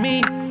same for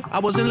me. I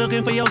wasn't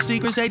looking for your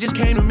secrets, they just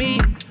came to me.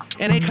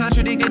 And they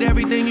contradicted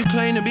everything you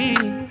claim to be.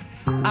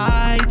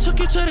 I took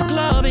you to the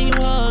club and you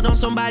hugged on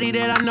somebody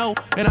that I know.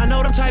 And I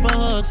know them type of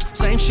hugs.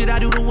 Same shit I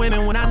do to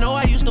women when I know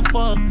I used to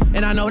fuck.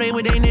 And I know they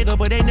with they nigga,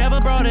 but they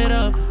never brought it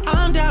up.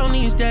 I'm down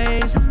these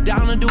days,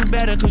 down to do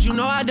better, cause you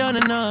know I done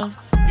enough.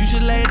 You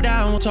should lay it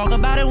down, we'll talk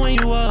about it when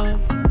you up.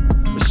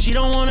 But she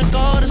don't wanna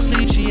go to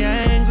sleep, she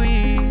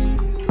angry.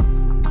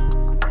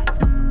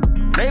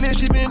 Lately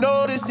she been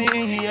noticing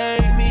he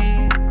ain't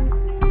me.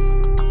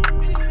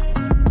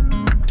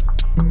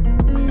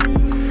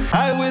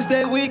 I wish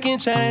that we can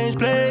change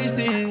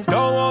places.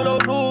 Don't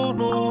want no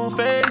new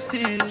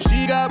faces.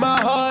 She got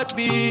my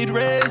heartbeat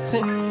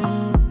racing.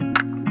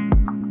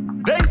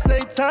 They say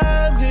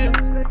time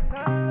heals.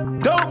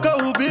 Don't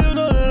go build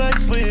a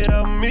life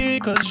without me,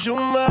 cause you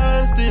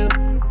mine still.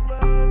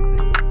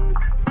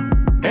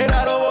 And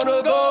I don't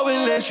wanna go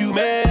unless you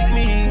make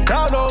me.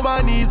 Down on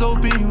my knees,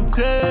 hoping you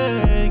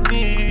take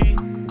me.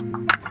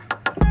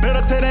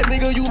 Better tell that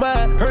nigga you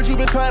mine. Heard you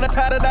been trying to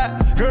tie the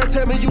knot. Girl,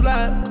 tell me you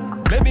lying.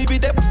 Let me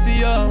beat that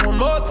pussy up one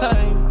more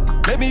time.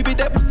 Let me beat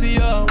that pussy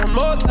up one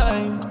more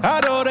time. I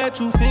know that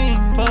you fiend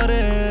for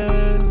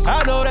this.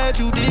 I know that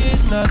you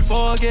did not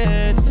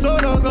forget. So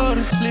don't go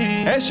to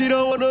sleep. And she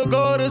don't wanna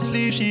go to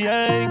sleep, she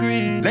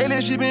angry.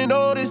 Lately she been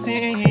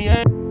noticing he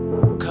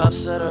ain't.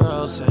 Cups of the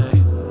rose,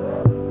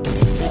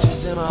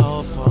 bitches in my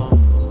old phone.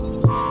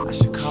 I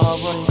should call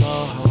one and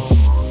go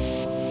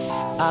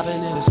home. I've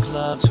been in this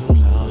club too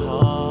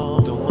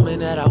long. The woman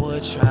that I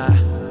would try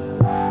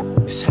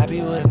is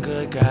happy with a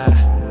good guy,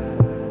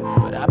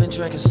 but I've been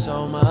drinking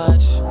so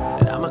much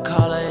that I'ma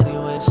call her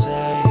anyway and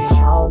say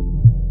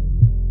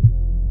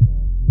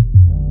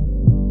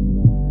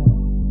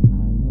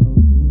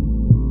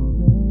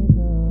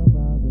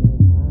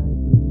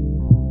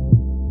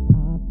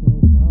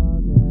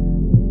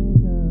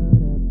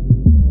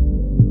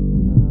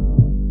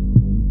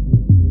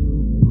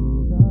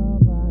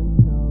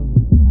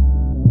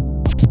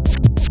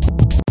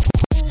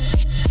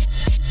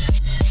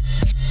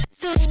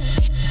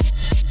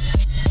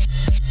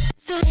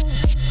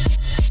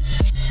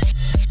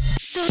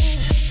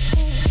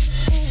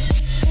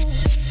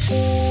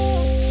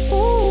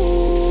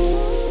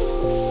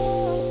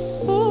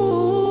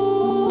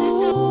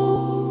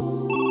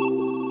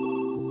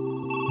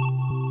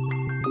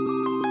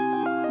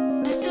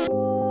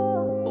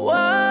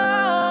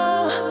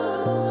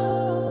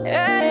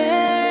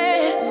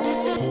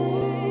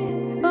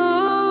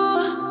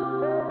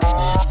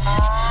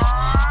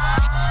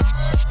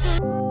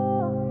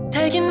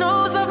taking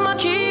notes off my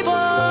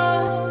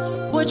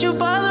keyboard. What you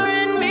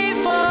bothering me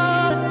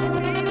for?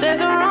 There's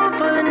a room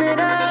full of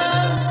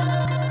niggas.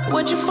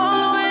 What you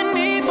following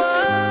me for?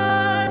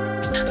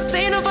 This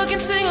ain't no fucking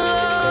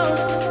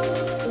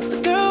sing-along.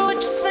 So girl, what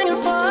you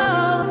singing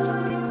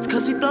for? It's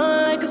cause we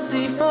blowin' like a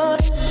C4.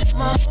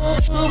 My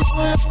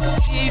like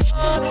a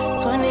C4.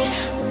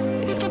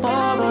 20, get the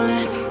ball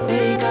rollin'.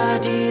 Fake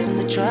IDs in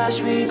the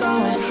trash, we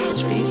goin'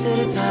 straight to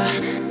the top.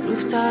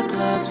 Roof dark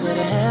gloves with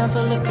a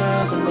handful of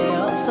girls, and they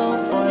all so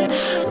foreign.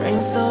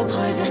 Rain so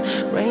poison,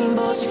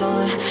 rainbows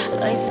flowing.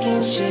 Light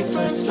skinned chick,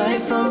 first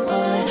flight from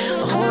Poland.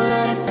 A whole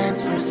lot of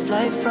fans, first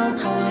flight from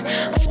Poland.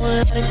 A whole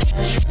lot of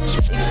cash,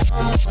 straight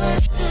from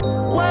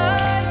Poland.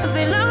 Why? Cause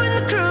they loving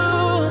the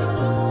crew.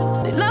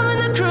 They loving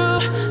the crew.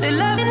 They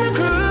loving the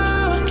crew.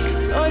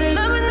 Oh, they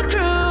loving the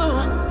crew.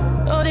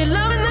 Oh, they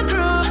loving the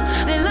crew.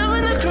 They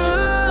loving the crew.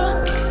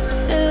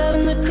 They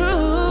loving the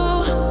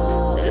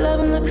crew. They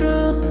loving the crew.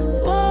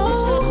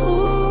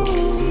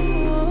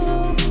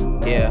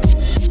 Yeah.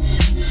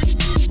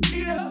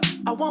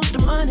 I want the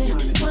money,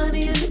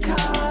 money in the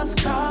cars,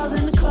 cars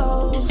in the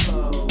clothes,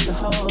 the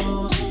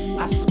hoes,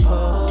 I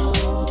suppose.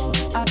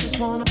 I just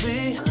wanna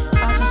be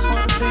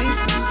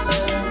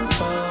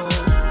successful.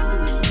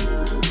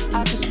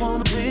 I just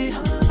wanna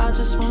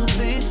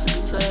be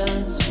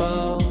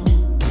successful.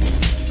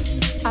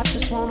 I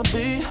just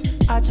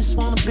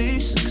wanna be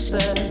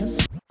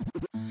successful.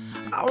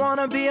 I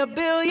wanna be a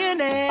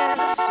billionaire,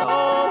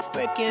 so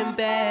freaking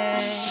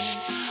bad.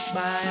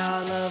 Buy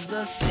all of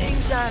the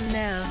things I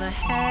never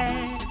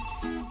had.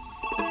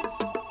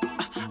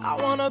 I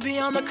wanna be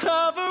on the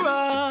cover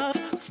of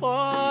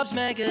Forbes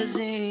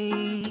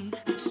magazine,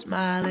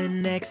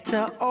 smiling next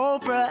to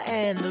Oprah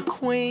and the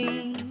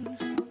Queen.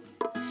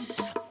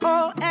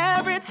 Oh,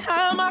 every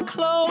time I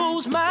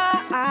close my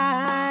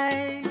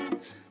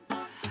eyes,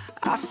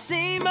 I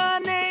see my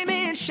name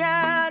in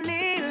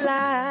shining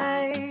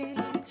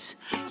lights.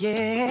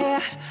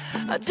 Yeah,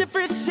 a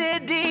different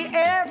city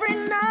every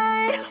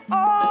night.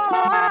 Oh,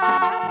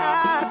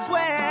 I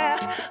swear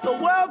the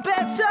world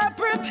better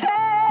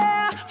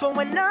prepare for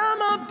when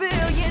I'm a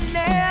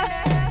billionaire.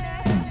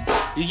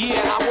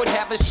 Yeah, I would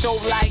have a show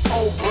like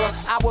Oprah.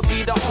 I would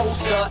be the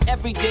host of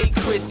Everyday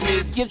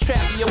Christmas. Give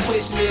Travi a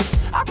wish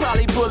list. I'd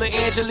probably pull a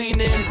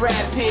Angelina and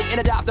Brad Pitt and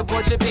adopt a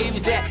bunch of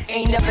babies that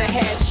ain't never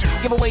had shit.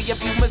 Give away a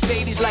few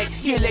Mercedes like,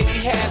 here lady,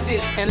 have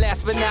this. And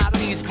last but not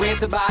least, grant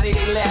somebody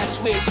their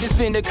last wish. It's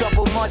been a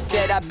couple months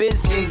that I've been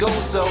single,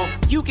 so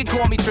you can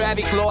call me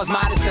Travis Claus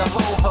minus the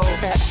ho-ho.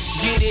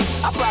 Get it?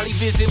 I'll probably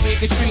visit where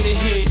Katrina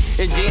hit,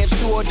 and damn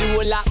sure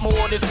do a lot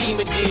more than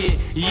FEMA did.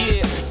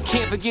 Yeah,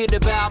 can't forget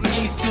about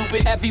me,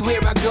 stupid. Everywhere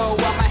I go,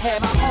 I'ma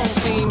have my own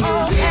theme music.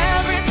 Oh,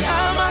 every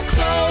time I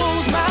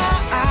close my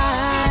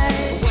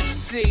eyes, what you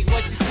see, bro? I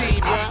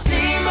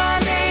see my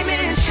name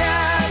in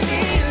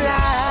shining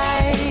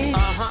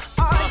lights.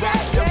 Oh, yeah.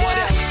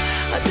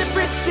 A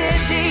different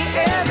city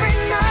every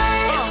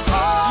night.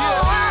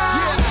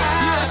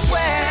 I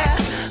swear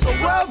the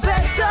world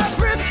better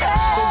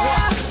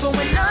prepare for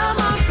when I'm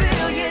a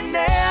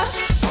billionaire.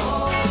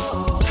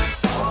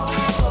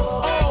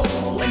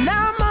 When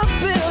I'm a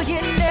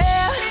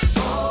billionaire.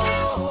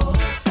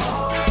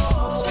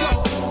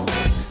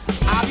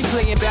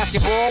 Playing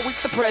basketball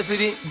with the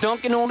president,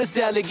 dunking on his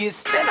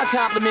delegates. Then I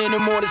compliment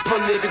him on his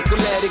political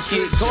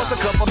etiquette. Toss a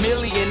couple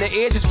million in the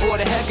air just for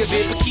the heck of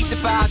it, but keep the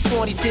 5s,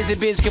 20s, 10s, and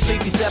bins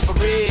completely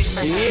separate.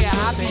 Yeah,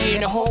 I be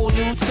in a whole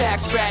new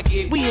tax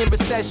bracket. We in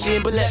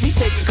recession, but let me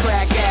take a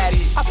crack at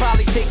it. I'll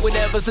probably take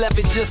whatever's left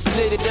and just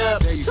split it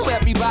up. So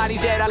everybody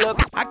that I love,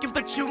 I can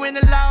put you in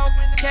a log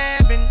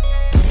cabin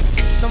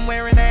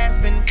somewhere in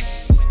Aspen.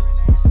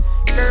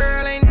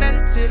 Girl, ain't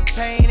nothing to the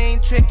pain,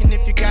 ain't tricking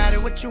if you got it,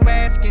 what you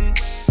asking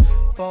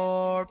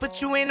for?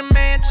 Put you in a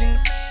mansion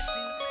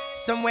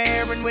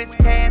somewhere in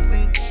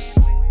Wisconsin.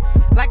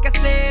 Like I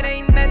said,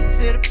 ain't nothing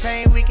to the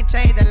pain, we can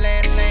change the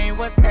last name,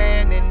 what's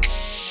happening?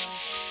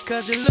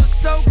 Cause you look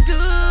so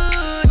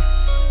good,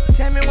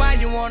 tell me why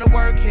you wanna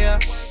work here.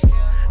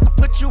 I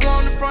put you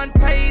on the front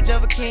page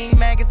of a King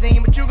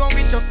magazine, but you gon'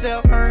 get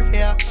yourself hurt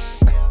here.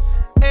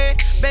 Hey,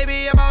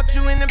 baby, I brought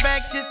you in the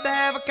back just to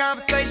have a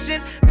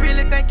conversation.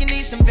 Really think you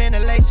need some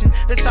ventilation.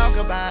 Let's talk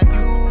about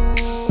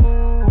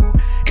you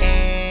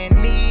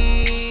and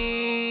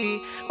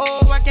me.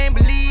 Oh, I can't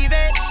believe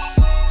it.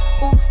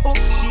 Ooh,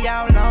 she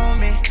all on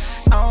me,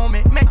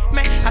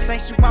 man. I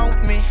think she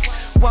want me.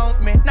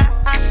 Nah,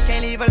 I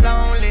can't leave her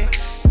lonely.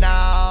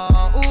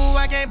 No, ooh,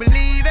 I can't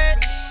believe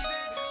it.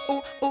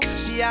 Ooh,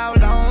 she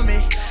all on me,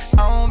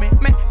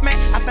 man.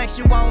 I think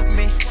she want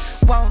me.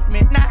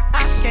 Nah,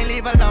 I can't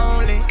leave her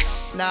lonely.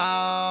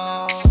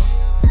 No,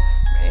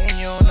 man,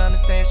 you don't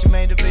understand. She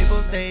made the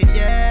people say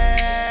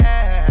yeah.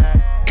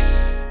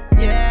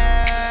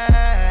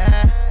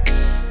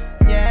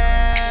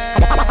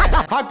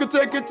 I could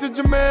take it to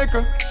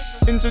Jamaica,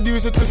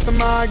 introduce you to some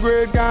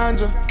high-grade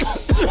ganja.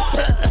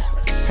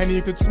 And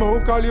you could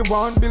smoke all you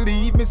want,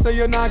 believe me, say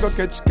you're not gonna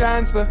catch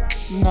cancer.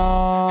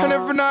 No. And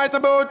every night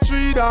about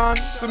 3 dawn,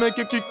 so make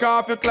you kick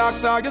off your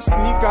clocks or your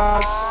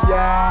sneakers.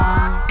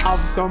 Yeah.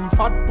 Have some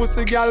fat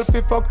pussy girl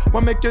fi fuck,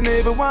 what make you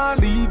never want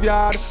leave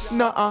yard.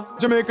 Nah,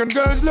 Jamaican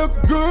girls look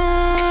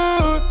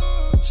good,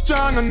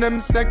 strong and them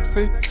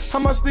sexy. I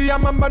must the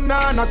am a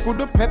banana, could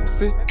do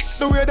Pepsi.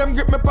 The way them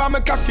grip me pa me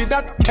cocky,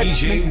 that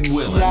catch me. DJ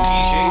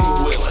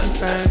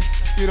Willan.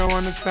 You don't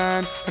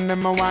understand, and then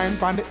my wine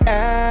on the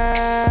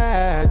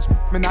edge.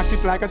 Me knock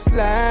it like a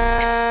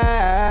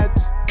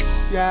sledge.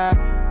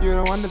 Yeah, you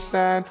don't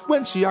understand.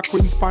 When she a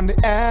queen span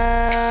the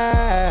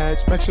edge,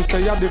 make sure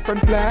say a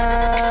different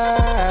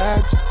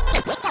pledge.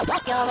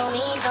 Y'all on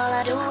knees, all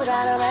I do is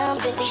ride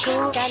around, really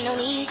cool, got no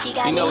need, she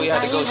got You know we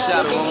had to go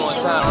shopping one more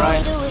time,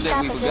 right?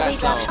 Think we forgot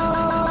something.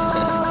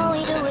 All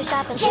we do is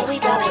shop until we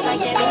drop it like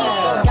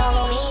that. Y'all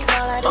on knees,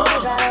 all I do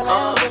is ride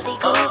around, really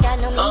cool, got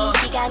no need,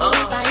 she got me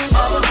buying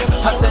her the really.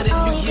 I said if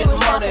you get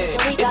money,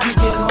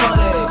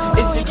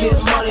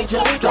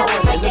 just throw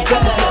it in the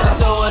bag. I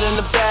throw it in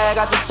the bag,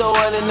 I just throw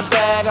it in the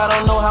bag. I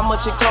don't know how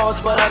much it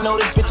costs, but I know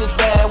this bitch is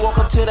bad. Walk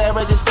up to that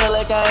register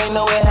like I ain't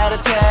know it had a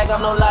tag.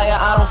 I'm no liar,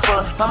 I don't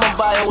front, I'ma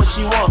buy her what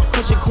she want.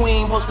 Cause your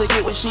queen supposed to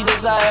get what she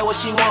desire, what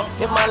she want.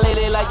 If my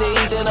lady like to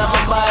eat, then I'ma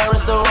buy her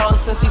restaurant.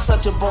 Since he's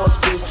such a boss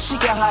bitch, she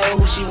can hire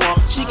who she want.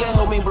 She can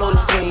help me blow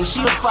this queen,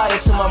 she a fire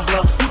to my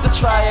blood. You can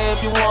try her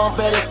if you want,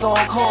 bet it's gon'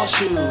 cost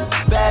you.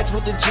 Bags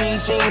with the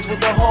G's, jeans with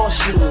the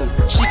horseshoe.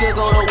 She could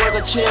go to work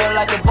or chill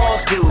like a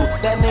boss do.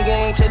 That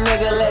nigga ain't your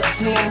nigga, let's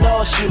see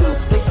endorse you.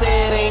 They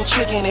say it ain't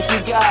trickin' if you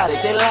got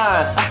it, they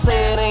lying. I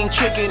say it ain't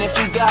trickin' if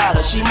you got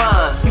her, she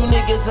mine. You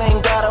niggas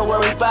ain't gotta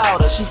worry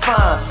about her, she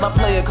fine. My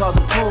player calls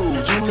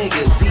approved, you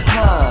niggas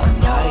decline.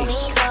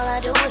 Nice. All I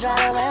do is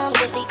ride around,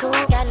 really cool,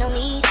 got no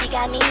need, she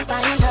got me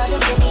buying her the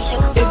really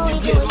shoes. If you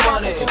get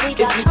money, if you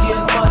get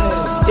money,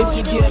 if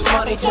you get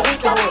money,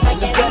 just throw it in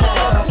the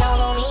bag.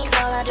 Y'all on me,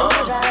 all I do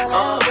is ride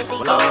around, really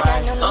cool,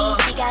 got no need,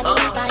 she got me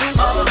buying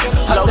her the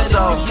really shoes. I said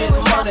if you get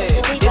money,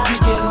 if you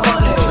get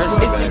money,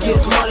 if you get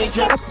money,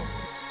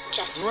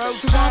 just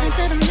vibing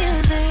to the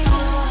music,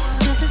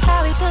 this is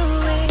how we do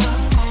it.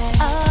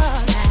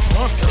 All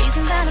night,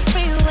 breezing down the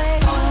freeway,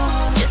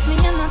 just me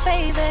and my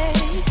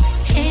baby.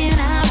 And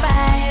I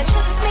ride,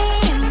 just me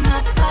and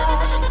my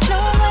boss, no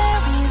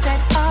worries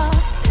at all.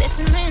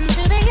 Listening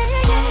to the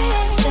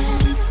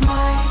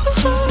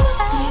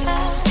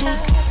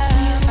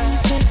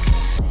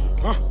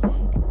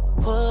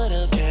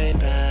Would've came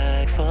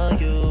back for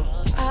you.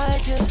 I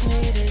just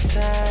needed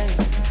time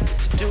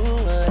to do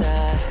what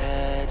I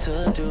had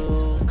to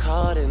do.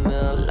 Caught in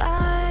the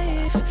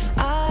life,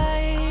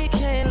 I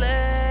can't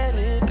let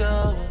it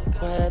go.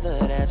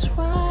 Whether that's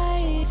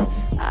right,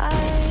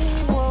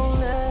 I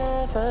won't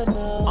ever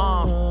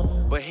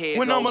know. But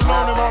when I'm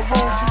alone in my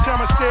room,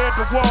 sometimes I stare at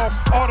the wall.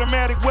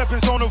 Automatic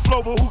weapons on the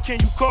floor, but who can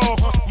you call?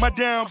 My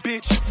down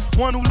bitch,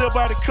 one who live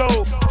by the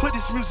code. Put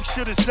this music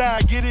shit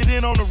aside, get it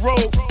in on the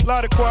road.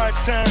 Lot of quiet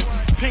time,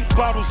 pink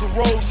bottles of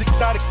rose,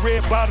 exotic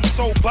red bottoms,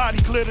 whole body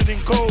glittered in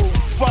gold.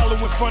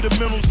 Following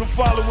fundamentals, I'm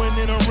following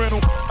in a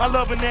rental. I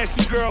love a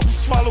nasty girl who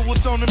swallow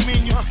what's on the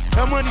menu.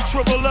 That money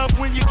triple up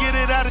when you get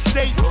it out of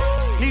state.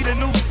 Need a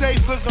new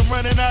safe cause I'm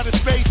running out of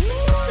space.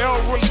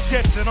 Elroy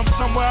Jets and I'm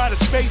somewhere out of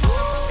space.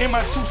 In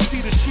my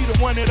two-seater, she the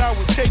one that I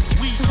would take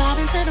weed.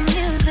 vibing to the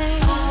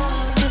music,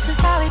 this is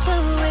how we do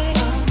it.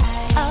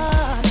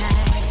 All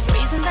night,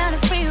 breezing down the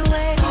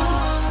freeway,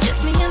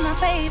 just me and my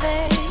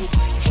baby.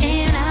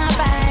 And I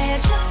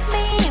ride, just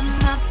me and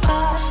my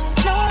boss,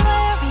 no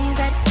worries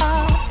at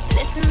all.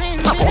 Listening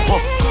to the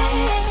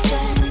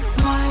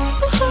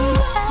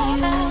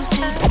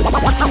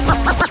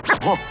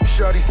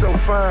Shawty so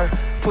fine,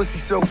 pussy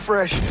so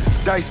fresh.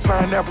 Diced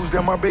pineapples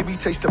that my baby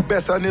taste the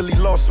best. I nearly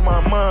lost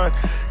my mind.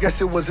 Guess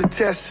it was a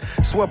test.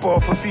 Swept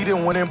off her feet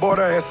and went and bought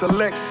her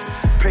SLX.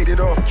 Paid it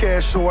off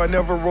cash, so I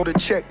never wrote a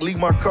check. Leave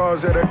my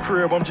cars at her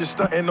crib, I'm just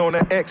stunting on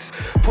her ex.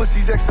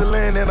 Pussy's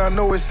excellent and I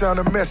know it sound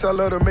a mess. I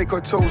love to make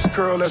her toes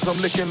curl as I'm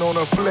licking on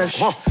her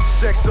flesh.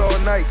 Sex all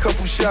night,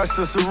 couple shots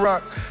of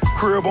Ciroc.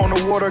 Crib on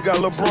the water, got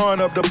LeBron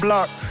up the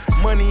block.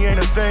 Money ain't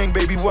a thing,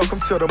 baby, welcome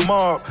to the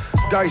mob.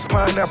 Diced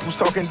pineapples,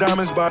 talking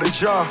diamonds by the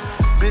jar.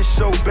 Bitch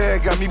so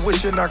bad, got me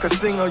wishing I could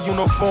sing a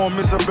uniform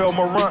Isabel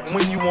Marant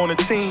when you on a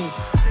team.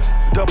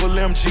 Double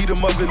MG,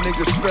 them other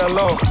niggas fell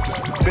off.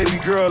 Baby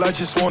girl, I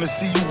just wanna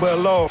see you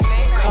well off.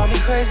 Call me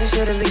crazy,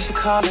 shit, at least you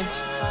call me.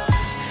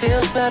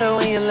 Feels better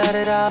when you let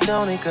it out,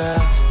 don't it, girl?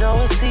 Know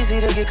it's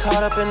easy to get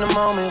caught up in the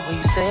moment when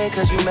you say it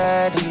cause you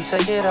mad, then you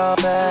take it all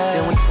back.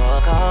 Then we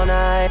fuck all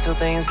night till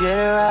things get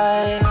it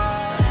right.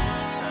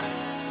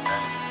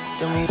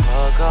 Then we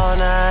fuck all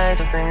night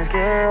till things get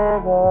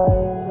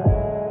right.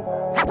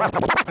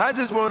 I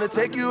just wanna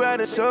take you out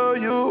and show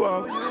you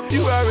off.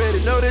 You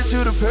already know that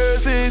you the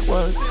perfect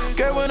one.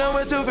 Girl, when I'm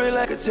with you, feel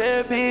like a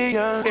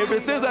champion. Ever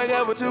since I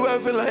got with you, I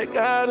feel like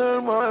I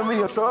done won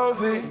me a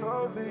trophy.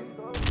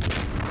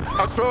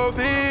 A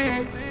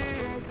trophy.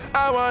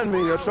 I want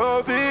me a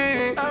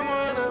trophy. I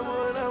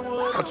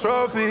want a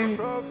trophy.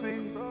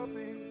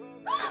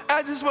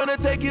 I just wanna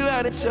take you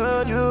out and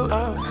show you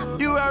off.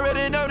 You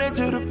already know that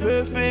you the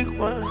perfect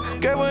one.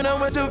 Girl, when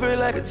I'm with you, feel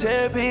like a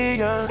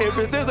champion.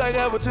 Ever since I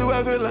got with you,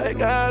 I feel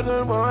like I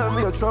done won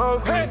me a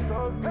trophy. Hey.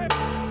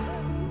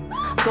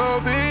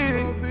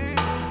 Trophy.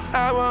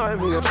 I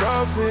want me a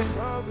trophy.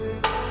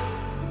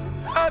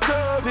 A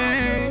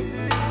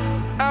trophy.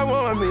 I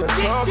want me a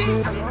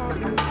trophy.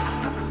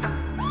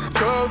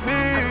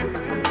 Trophy.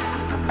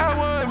 I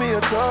want me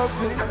a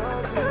trophy.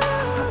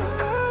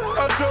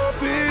 A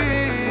trophy.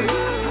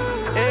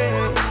 Hey.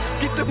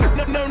 Get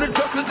known to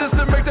trust her just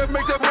to make that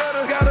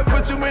better. Gotta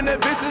put you in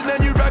that vintage, now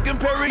you rockin'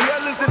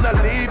 Perry-Ellis, then I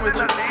leave with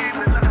you.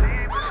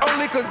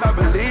 Only cause I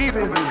believe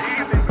in you.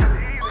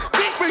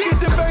 We get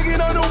the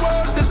banging on the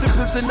walls just to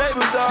piss the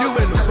neighbors off. You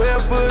in the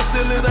 12-foot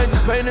ceilings, ain't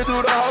just painted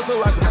through the house so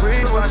I can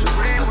breathe with you.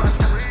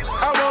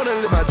 I wanna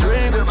live my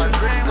dream with you.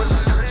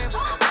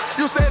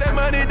 You say that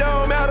money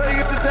don't matter,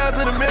 it's the times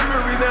and the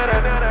memories that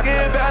I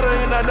get better,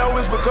 and I know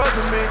it's because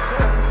of me.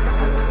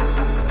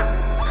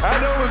 I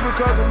know it's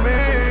because of me.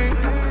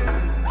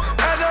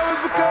 I know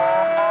it's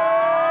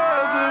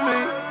because of me.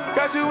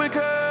 Got you in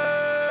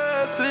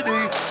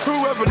custody.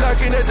 Whoever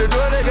knocking at the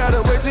door, they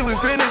gotta wait till we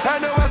finish. I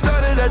know I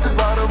started at the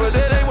bottom, but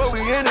that ain't what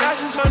we in. I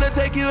just wanna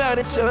take you out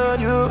and show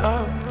you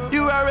out.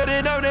 You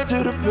already know that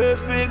you're the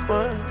perfect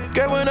one.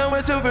 Girl, when I'm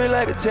with you, feel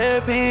like a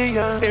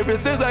champion. Ever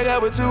since I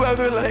got with you, I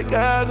feel like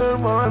I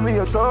done won me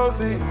a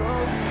trophy.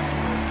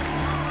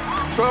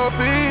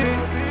 Trophy.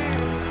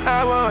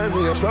 I want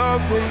me a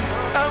trophy.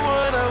 I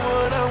want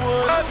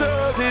a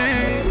trophy.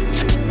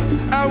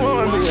 I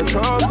want me a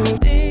trophy.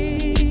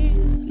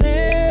 These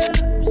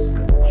lips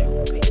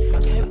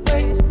can't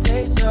wait to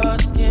taste your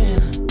skin,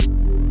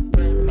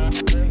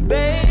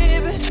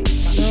 baby.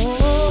 No,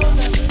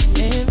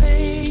 in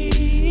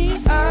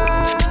these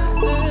eyes,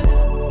 I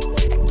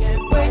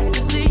can't wait to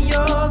see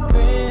your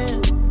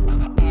grin.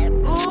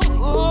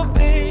 Ooh,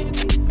 baby,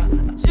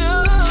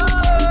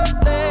 just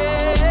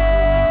let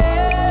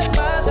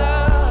my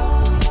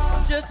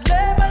love, just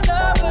let my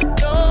love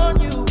adorn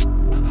you,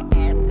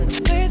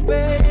 please,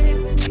 baby.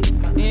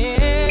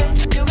 Yeah,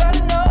 you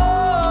gotta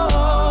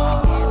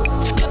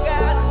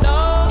know,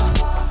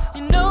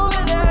 you know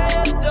that I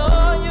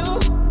adore you.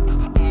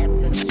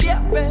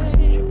 Yeah,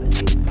 baby.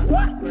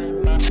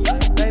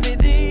 Baby,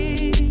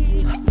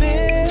 these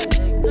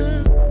fists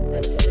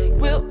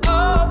will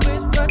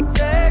always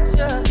protect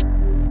you,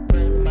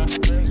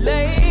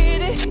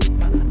 lady.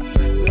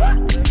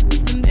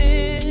 And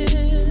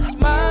this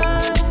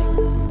mind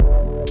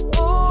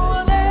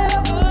will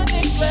never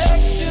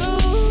neglect you.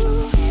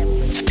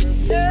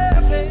 Yeah,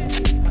 baby.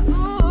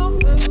 Ooh,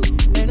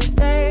 and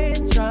stay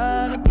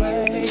trying to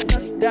break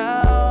us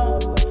down,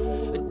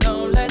 but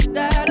don't let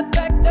that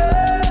affect us.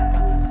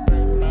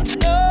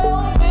 No,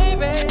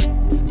 baby,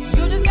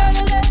 you just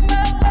gotta let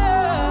my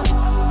love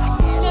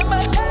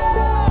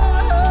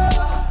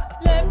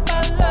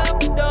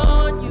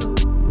adorn you.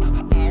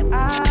 I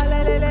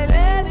let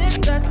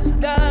it dress you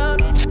down.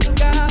 You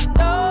gotta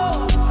know,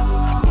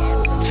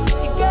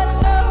 you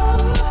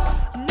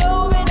know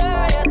that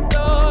I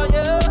adore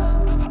you.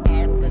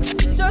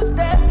 Just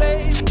that,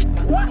 baby.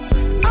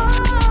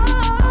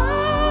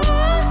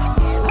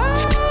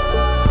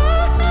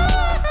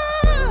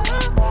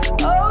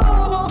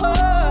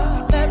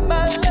 Let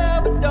my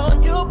love adorn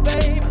you,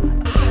 baby.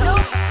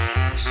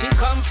 She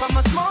come from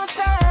a small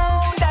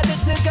town, that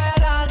little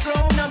girl all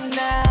grown up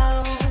now.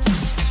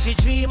 She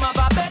dream of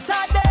a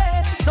better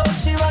day, so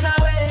she run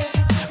away.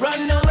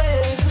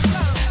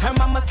 Her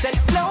mama said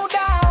slow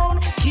down,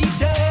 keep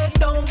dead,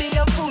 don't be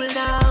a fool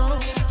now.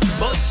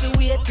 But she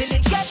wait till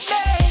it get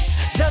there,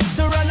 just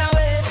to run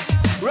away.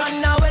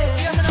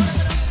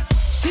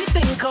 She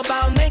think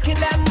about making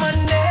that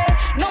money,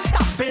 no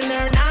stopping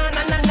her, nah.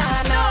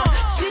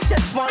 She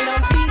just wanna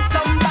be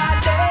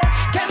somebody,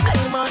 can't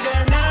blame a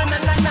girl, nah.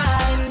 And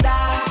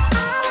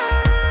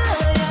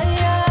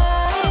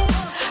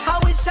I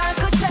wish I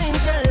could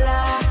change her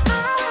life.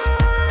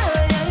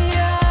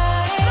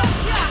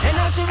 And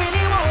all she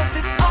really wants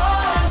is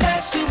all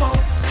that she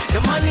wants, the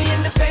money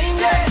and the fame,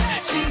 yeah.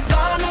 She's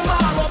gone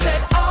tomorrow,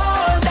 said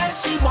all that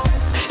she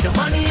wants, the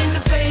money and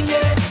the fame, yeah.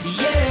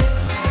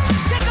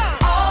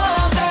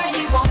 All that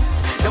he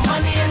wants, the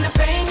money and the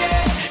fame,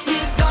 yeah.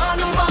 He's gone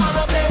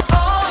tomorrow, said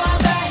all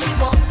that he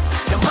wants,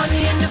 the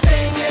money and the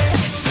fame, yeah.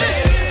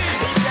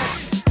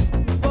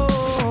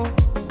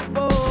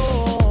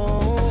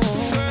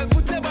 Girl,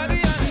 put your body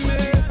on me.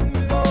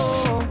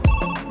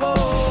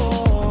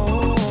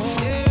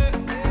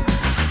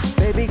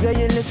 Baby girl,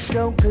 you look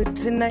so good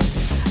tonight.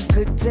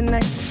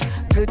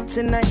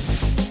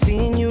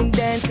 Seeing you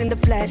dance in the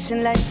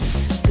flashing lights.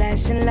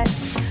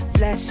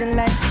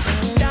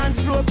 Dance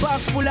floor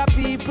park full of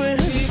people.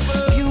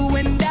 You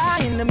and I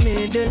in the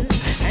middle,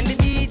 and the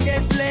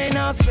DJ's playing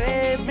our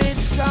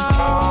favorite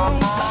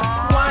songs.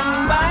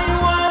 One by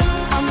one,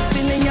 I'm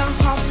feeling your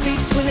heartbeat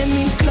pulling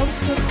me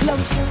closer.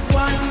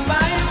 One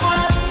by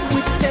one,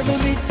 with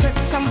every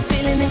touch I'm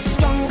feeling it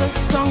stronger.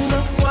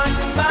 One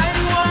by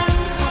one,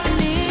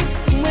 believe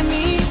with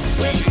me,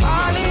 we're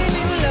falling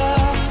in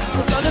love,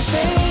 'cause all the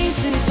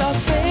faces are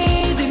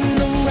fading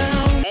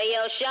around. Hey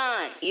yo,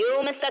 Sean, you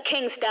Mr.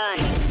 Kingston.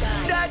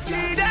 I'm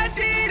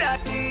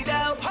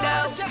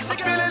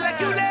feeling like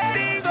you let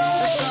it go.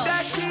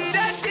 I'm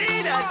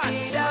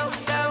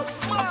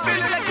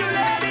feeling like you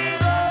let it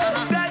go.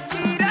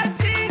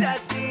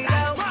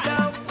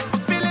 I'm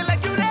feeling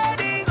like you let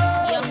it go.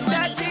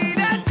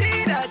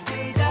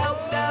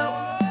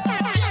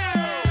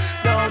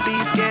 Don't be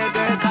scared,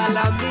 girl, call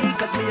on me,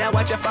 'cause me Me, I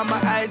watch you from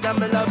my eyes and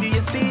me love you, you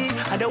see.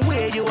 And the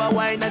way you are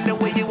wine and the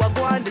way you are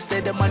going. They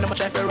say the man, I'ma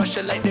try to rush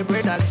you like the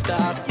bread and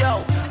stop.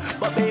 Yo,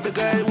 but baby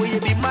girl, will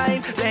you be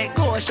mine? Let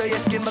go, show your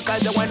skin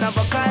because you're one of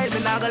a kind. Me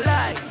not gonna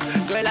lie,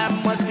 girl, I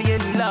must be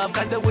in love.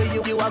 Cause the way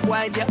you are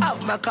going, you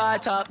have my car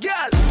top.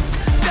 Girl,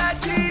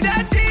 da-dee,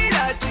 da-dee,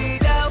 da-dee,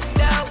 da-dee.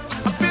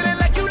 I'm feeling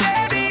like you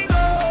let me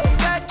go.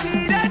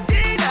 Da-dee,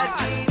 da-dee,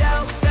 da-dee,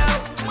 da-dee.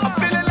 I'm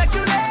feeling like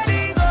you let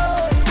me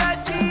go.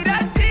 Da-dee,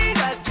 da-dee,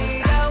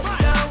 da-dee, da-dee.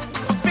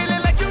 I'm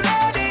feeling like you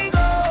let me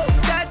go.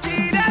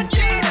 Da-dee,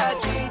 da-dee,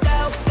 da-dee,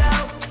 da-dee.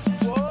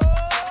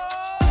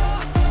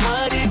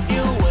 What if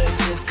you would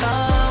just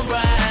come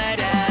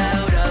right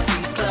out of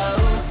these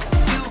clothes?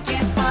 You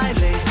can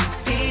finally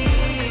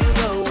feel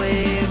the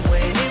wind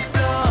when it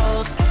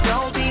blows.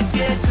 Don't be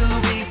scared to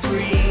be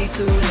free,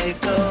 to let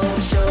go,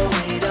 show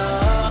it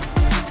all.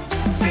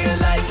 Feel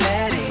like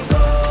letting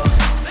go.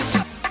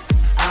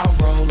 I'll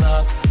roll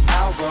up,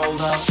 I'll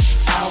roll up,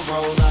 I'll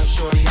roll up,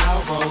 shorty,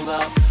 I'll roll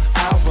up,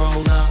 I'll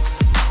roll up,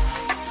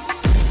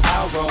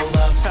 I'll roll up.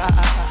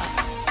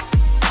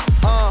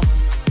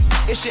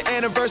 It's your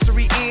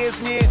anniversary,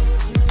 isn't it?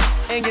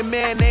 And your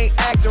man ain't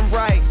acting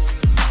right.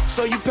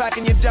 So you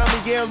packing your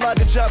dummy gear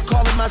luggage up,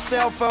 calling my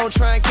cell phone,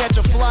 try and catch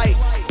a flight.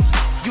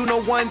 You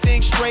know one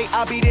thing straight,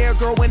 I'll be there,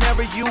 girl,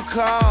 whenever you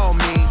call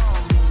me.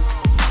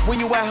 When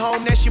you at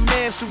home, that's your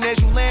man. Soon as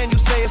you land, you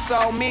say it's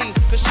all me.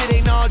 Cause shit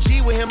ain't all G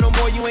with him no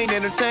more, you ain't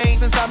entertained.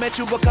 Since I met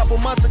you a couple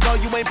months ago,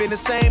 you ain't been the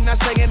same. Not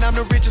saying I'm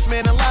the richest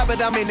man alive,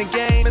 but I'm in the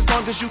game. As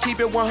long as you keep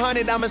it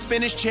 100, I'ma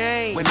spin his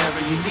chain. Whenever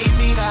you need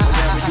me,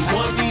 whenever you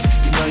want me,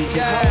 you know you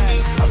can call me.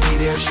 I'll be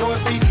there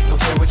shortly, don't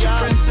care what your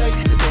friends say,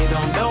 cause they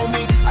don't know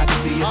me. I can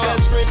be your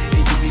best friend,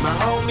 and you be my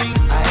homie.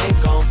 I ain't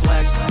gon'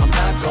 flex, I'm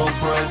not gon'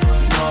 front.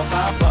 You know if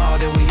I ball,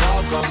 then we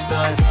all gon'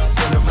 stun.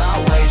 Send her my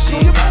way, she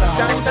ain't gotta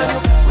hold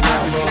up.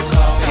 Whenever you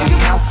call me.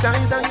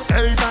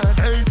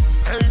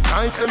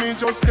 I say me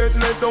just get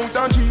let out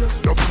and jail.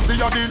 You be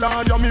the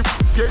liar, me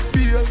get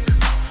bail.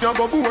 You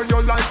go bore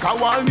you like a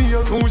wall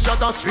nail. 2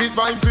 shot of street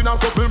vibes in a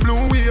couple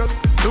blue wheel.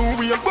 Blue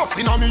wheel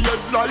busting on me head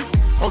like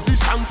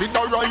position fit the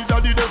rider,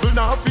 the devil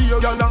not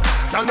feel. Yana,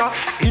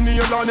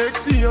 inhale and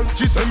exhale.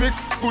 She say me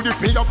good if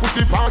me a put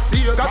it past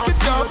here. Got it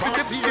down with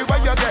the feel where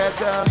you get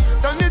her.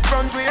 Turn it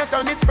from way,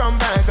 turn it from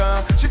back.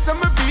 She say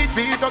me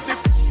beat up the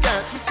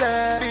that me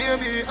say,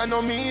 baby, I know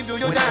me do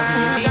you whenever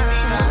you need me,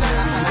 whenever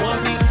you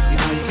want me, you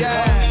know you can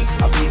call me.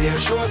 I'll be there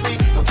shortly,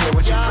 don't care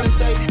what your friends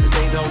say, cause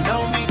they don't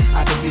know me.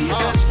 I can be your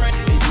best friend,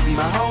 and you be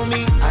my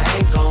homie. I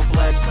ain't gon'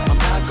 flex, I'm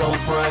not gon'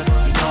 front.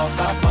 You know if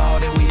I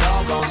ball, then we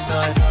all gon'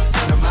 stun.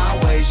 Send her my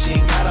way,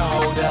 she ain't gotta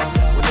hold up.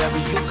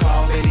 Whenever you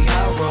call, baby,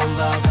 I'll roll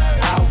up,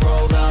 I'll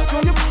roll up.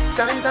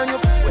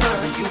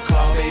 Whenever you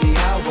call, baby,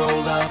 I'll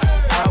roll up,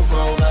 I'll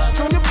roll up.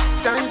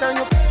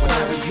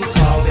 Whenever you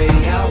call,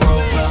 baby, I'll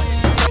roll up.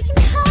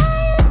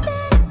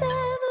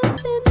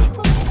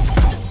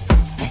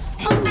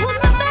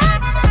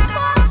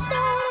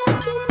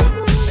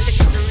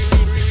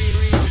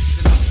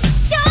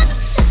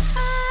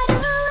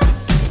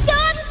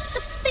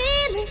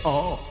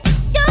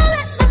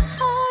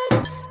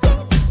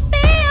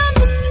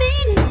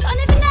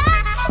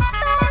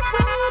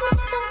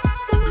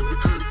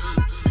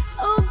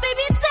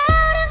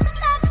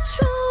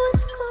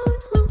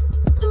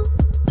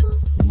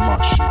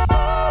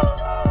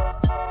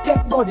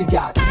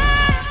 Bodyguard,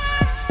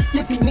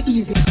 you think me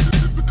easy?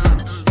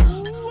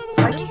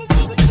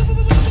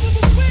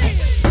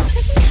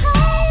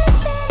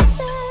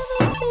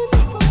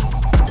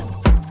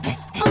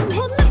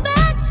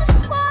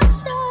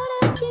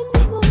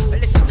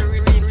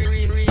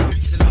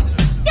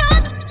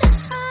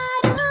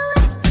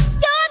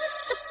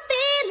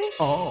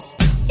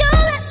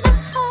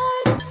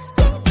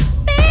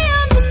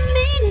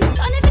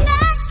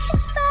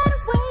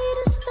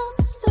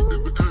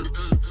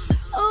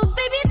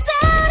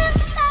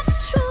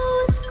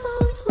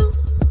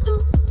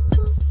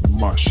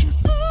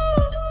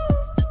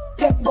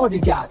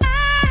 Bodyguard,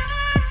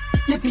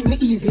 you think me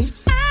easy?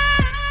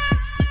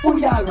 Who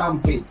ya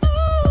ramping?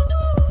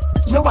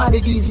 You want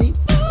it easy?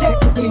 Take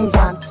the things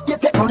on, you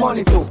take my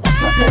money too.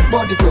 So take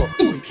body too,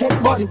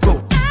 take body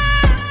too.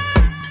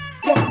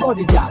 Take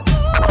Bodyguard.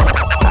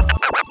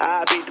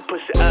 I beat the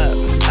pussy up.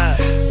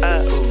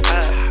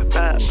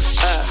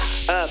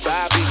 I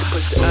beat the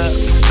pussy up.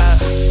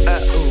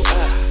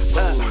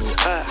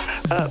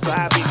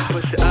 I beat the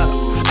pussy up.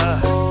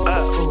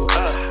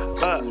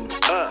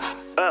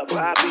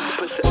 I beat the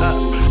pussy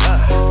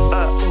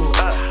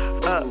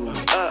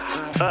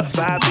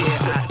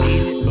I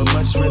eat it, but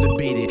much rather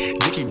beat it.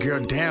 Dick your girl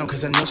down,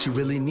 cause I know she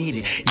really need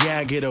it. Yeah,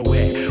 I get her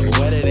wet,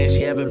 wetter than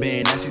she ever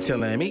been. Now she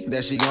telling me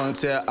that she gonna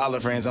tell all her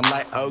friends. I'm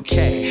like,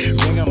 okay,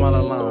 bring them all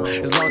along.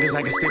 As long as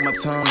I can stick my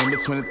tongue in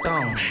between the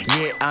thong.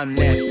 Yeah, I'm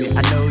nasty,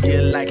 I know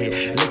you like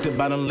it. Lick the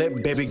bottom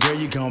lip, baby girl,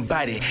 you gon'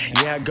 bite it.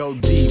 Yeah, I go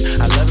deep,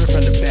 I love it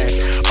from the back.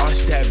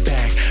 Arch that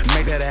back,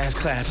 make that ass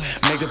clap,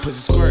 make the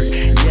pussy squirt.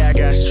 Yeah, I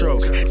got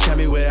stroke. Tell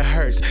me where it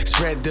hurts.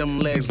 Spread them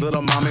legs,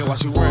 little mommy,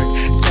 watch you work.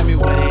 Tell me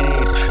what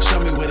it is, show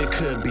me what it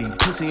could be.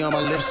 Pussy on my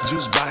lips,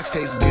 juice box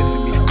tastes good to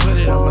me. Put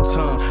it on my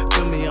tongue,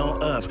 fill me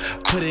on up.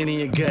 Put it in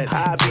your gut,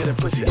 get the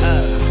pussy up.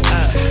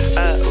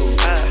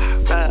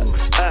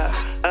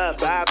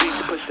 I beat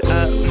the pussy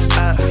up.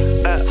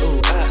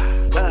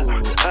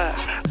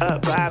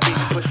 I beat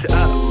the pussy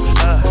up.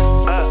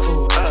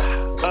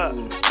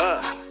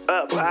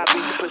 I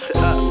beat the pussy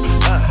up.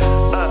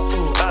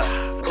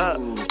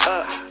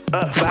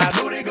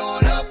 Booty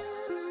going up,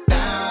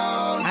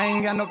 down. I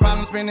ain't got no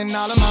problem spending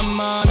all of my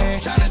money.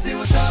 Tryna see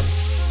what's up,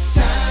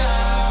 down.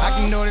 I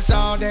can do this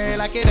all day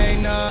like it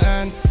ain't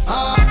nothing.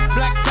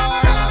 Black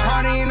car,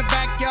 party in the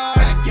backyard.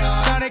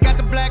 Shawty got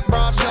the black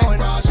bra showing.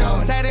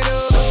 Tatted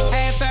up,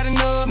 ass fat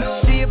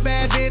enough. She a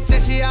bad bitch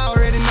and she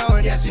already know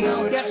it. Yeah, she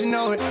know it. Yeah, she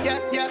know it.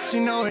 Yeah, she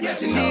know it.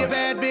 She a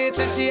bad bitch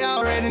and she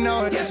already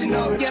know it. Yeah, she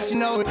know it. Yeah, she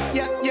know it.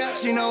 Yeah,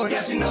 she know it.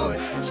 Yeah, she know it.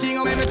 She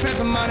gon' make me spend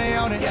some money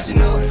on it. Yeah, she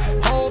know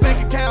it. Whole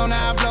bank account,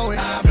 I blow it.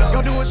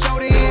 Go do a show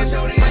then,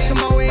 bring some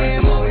more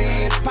in.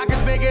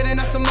 Pockets bigger than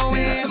a Samoan.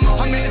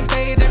 I'm in the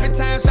stage every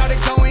time, shout it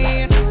go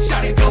in.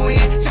 Shout it go in.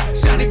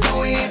 Shout it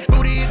go in.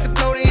 Booty hit the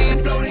float in.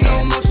 Slow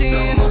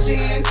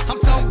motion. I'm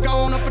so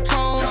gone on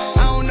Patron.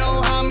 I don't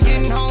know how I'm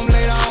getting home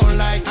later on.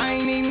 Like I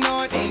ain't even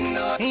know it.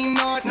 Ain't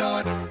know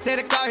it. Take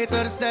the car here to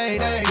the stage.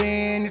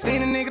 Then you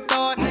seen a nigga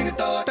thought.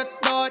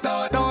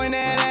 Throwing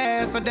that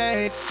ass for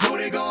days.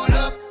 Booty going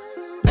up,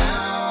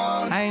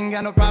 down. I ain't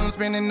got no problem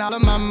spending all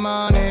of my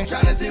money.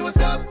 Tryna see what's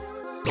up.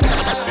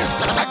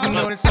 I can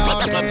do this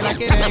all day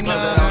like it ain't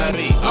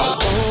nothing.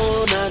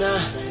 Oh,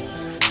 nana,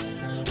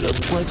 look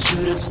what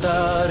you done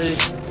started.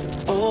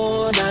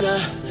 Oh, nana,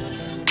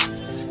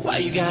 why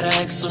you gotta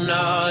act so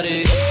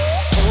naughty?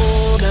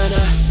 Oh,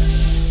 nana,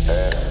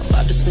 I'm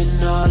about to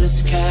spend all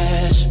this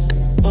cash.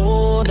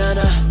 Oh,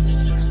 nana,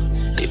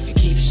 if you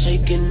keep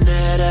shaking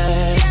that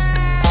ass.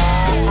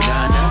 Oh,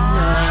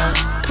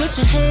 na-na-na, put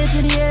your hands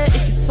in the air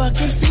if you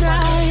fucking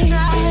tonight.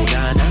 Oh,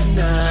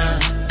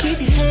 na-na-na, keep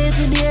your hands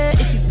in the air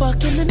if you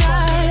fucking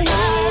tonight.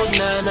 Oh,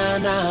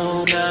 na-na-na,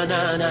 oh,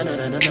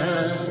 na-na-na-na-na-na-na.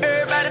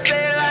 Everybody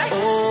say it like.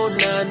 Oh,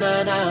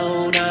 na-na-na,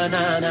 oh,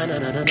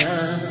 na-na-na-na-na-na-na.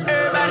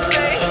 Everybody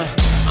say it.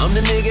 I'm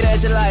the nigga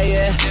that you like,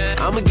 yeah.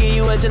 I'ma give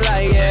you what you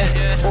like,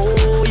 yeah.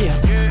 Oh, yeah.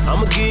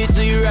 I'ma give it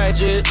to you right,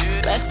 yeah.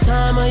 Best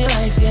time of your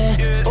life,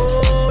 yeah.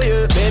 Oh,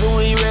 yeah. Baby,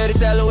 when you ready,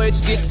 tell the wait,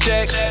 you get the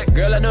check.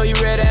 Girl, I know you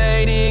ready, I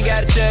ain't even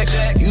got to check.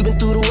 You been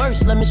through the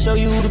worst, let me show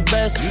you the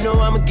best. You know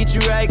I'ma get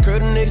you right, curl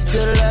the niggas to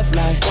the left,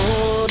 like.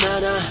 Oh,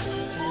 na-na,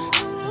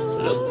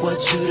 look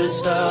what you done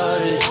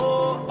started.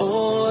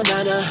 Oh,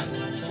 na-na,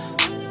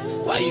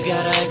 why you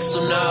gotta act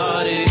so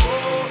naughty?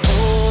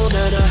 Oh,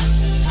 na-na,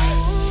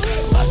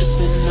 about to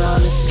spend all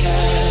this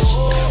cash.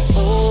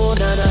 Oh,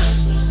 nana,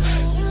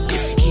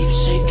 if you keep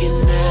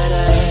shaking that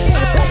ass.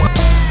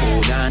 Oh,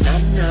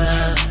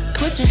 na-na-na,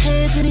 put your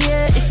hands in the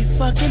air if you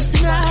fucking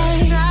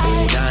tonight.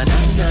 Oh,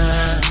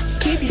 na-na-na,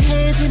 keep your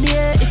hands in the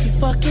air if you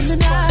fucking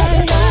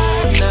tonight.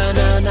 Oh,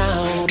 na-na-na,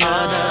 oh,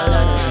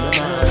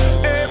 na-na-na-na-na-na.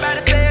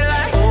 Everybody say it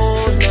like. Oh,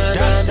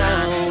 na-na-na,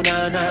 oh,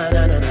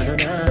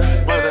 na-na-na-na-na-na.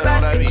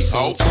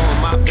 So two of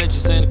my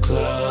bitches in the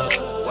club,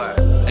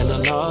 and I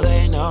know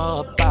they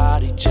know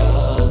about each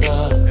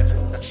other.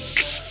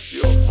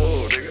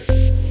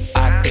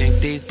 I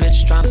think these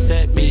bitches tryna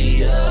set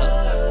me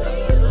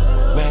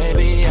up.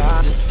 Maybe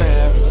I'm just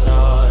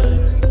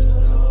paranoid.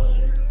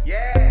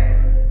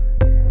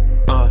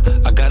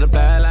 I got a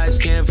bad light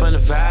skin from the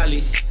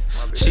valley.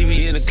 She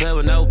be in the club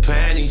with no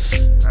panties.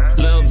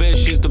 Little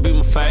bitch used to be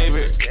my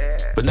favorite,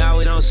 but now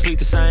we don't speak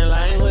the same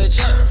language.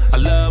 I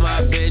love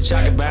my bitch,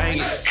 I can bang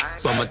it,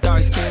 but my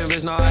dark skin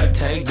bitch know how to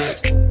take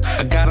dick.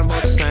 I got them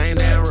both the same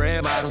damn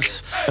red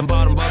bottoms, and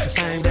bought them both the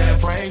same damn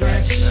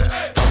fragrance.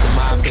 Both of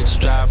my bitches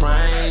drive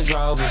Range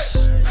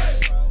Rovers.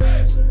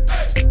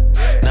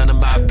 None of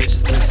my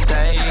bitches can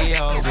stay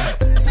over.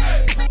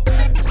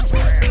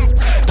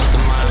 Both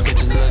of my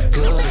bitches look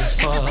good as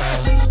fuck.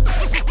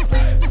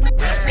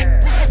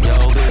 Yo,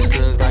 bitch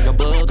look like a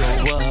booger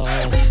wolf.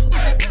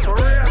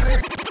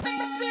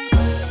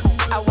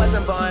 I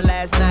wasn't born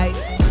last night.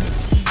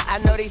 I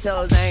know these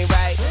hoes ain't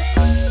right.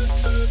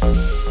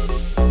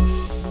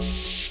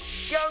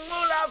 Young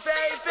Moolah,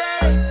 baby.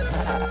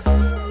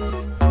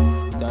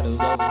 You thought it was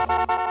over?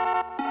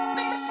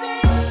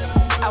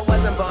 I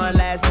wasn't born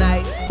last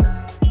night.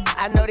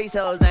 I know these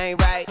hoes ain't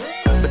right.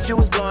 But you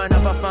was blowing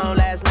up her phone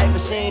last night,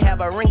 but she ain't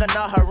have a ring or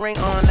not her ring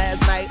on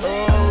last night.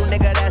 Ooh,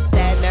 nigga, that's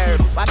that nerve.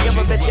 Why give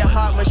a bitch your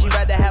heart when she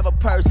rather have a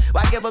purse?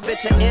 Why give a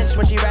bitch an inch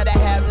when she rather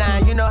have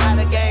 9? You know how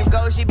the game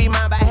goes, she be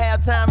mine by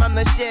halftime, I'm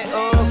the shit.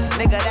 Ooh,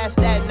 nigga, that's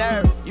that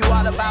nerve. You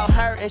all about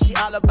her and she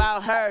all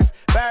about hers.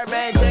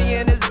 Birdman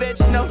Jr. and this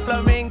bitch, no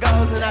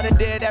flamingos. And I done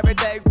did every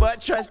day but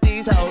trust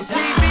these hoes. See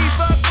me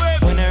fuck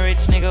with. When a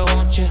rich nigga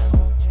want you,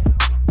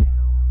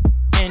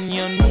 and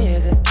your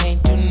nigga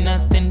can't do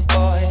nothing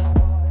for you.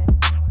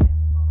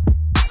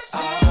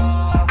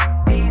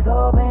 These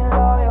hoes ain't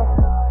loyal.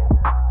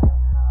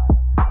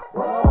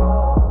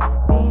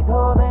 These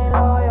hoes ain't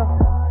loyal.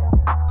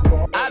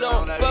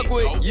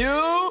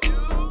 You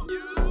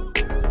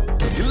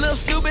little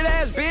stupid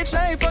ass bitch,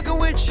 I ain't fucking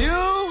with you.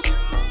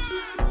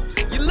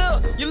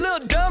 You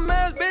little dumb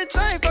ass bitch,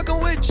 I ain't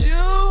fucking with you.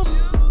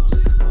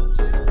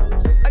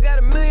 I got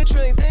a million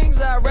trillion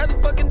things I'd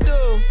rather fucking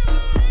do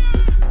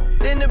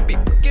than to be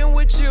fucking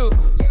with you.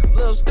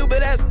 Little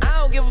stupid ass,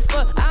 I don't give a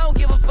fuck, I don't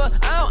give a fuck,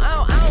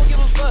 I don't give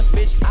a fuck,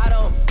 bitch. I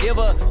don't give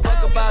a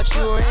fuck about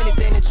you or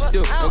anything that you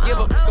do. Don't give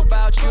a fuck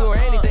about you or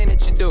anything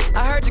that you do.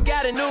 I heard you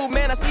got a new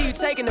man, I see you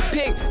taking the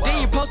pic.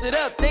 Then you post it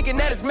up, thinking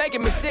that it's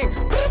making me sick.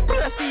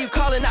 I see you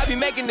calling, I be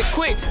making it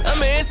quick.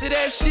 I'ma answer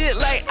that shit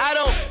like I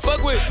don't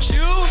fuck with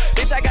you.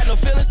 Bitch, I got no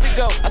feelings to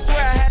go. I swear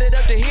I had it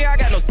up to here, I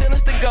got no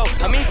feelings to go.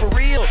 I mean for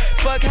real,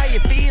 fuck how you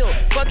feel.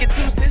 Fuck it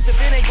 2 cents if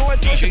it ain't going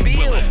towards the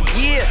bill.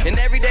 Yeah, and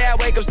every day I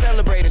wake up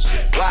celebrating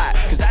shit. Why?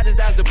 Cause I just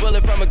dodged a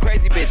bullet from a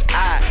crazy bitch.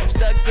 I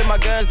stuck to my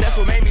guns, that's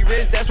what made me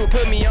rich. That's what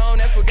put me on,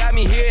 that's what got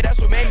me here. That's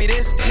what made me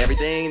this. And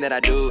everything that I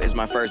do is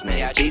my first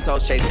name. These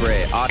hoes chase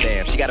bread, aw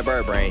damn, she got a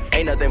bird brain.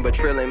 Ain't nothing but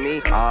trilling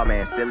me, aw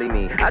man, silly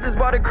me. I just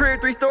bought a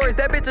crib, 3 stories,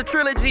 that bitch a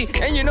trilogy.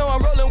 And you know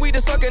I'm rolling weed,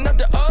 that's fucking up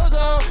the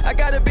ozone. I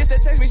got a bitch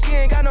that text me, she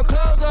ain't got no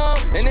clothes on.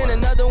 And then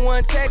another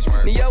one text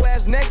me, yo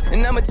ass next,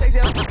 and I'ma text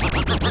you.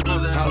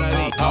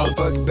 All the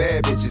fucking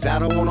bad bitches, I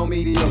don't want no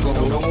mediocre.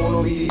 Don't want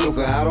no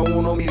mediocre, I don't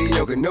want no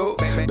mediocre. No,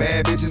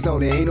 bad bitches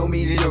only, ain't no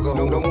mediocre.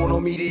 Don't want no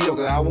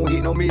mediocre, I won't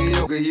hit no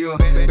mediocre. You a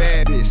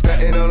bad bitch,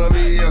 stuntin' on a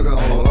mediocre.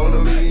 On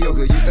a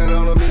mediocre, you stunt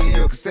on a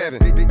mediocre. 7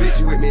 big bitch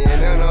you with me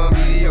and none on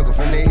mediocre.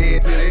 From their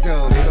head to their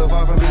toe, they so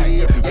far from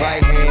mediocre.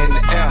 Right hand in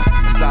the air,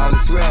 it's all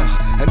as well.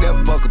 I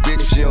never fuck a bitch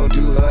if she don't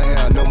do her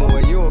hair no more.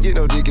 You don't get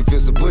no dick if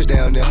it's a push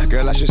down there.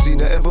 Girl, I should see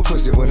nothing but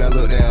pussy when I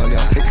look down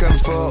there. They come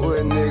forward with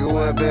a nigga,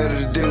 what better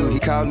to do? He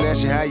callin' at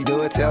you, how you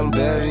doing? Tell him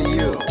better than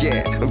you.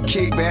 Yeah, I'm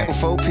kick back with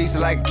 4 pieces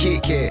like a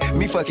Kit Kat.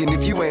 Me fucking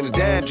if you ain't a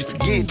dime, you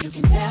forget. You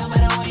can tell by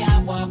the way I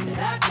walk that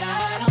I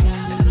got 'em.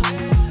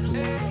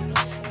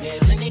 There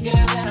any girl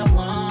that I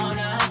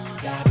wanna.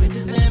 Got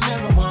bitches and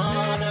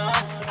marijuana.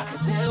 I can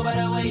tell by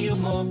the way you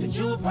move that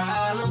you a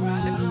problem.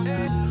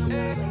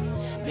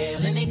 There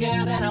any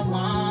girl that I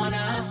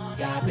wanna.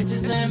 Got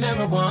bitches and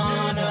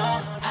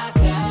marijuana. I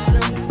got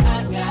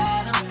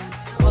 'em.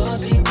 Oh,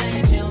 she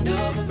thinks she don't do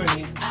it for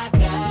free. I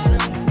got 'em.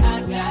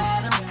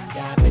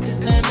 Got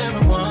bitches and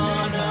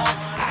marijuana.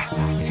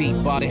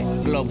 T-bought it,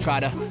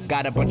 globetrotter.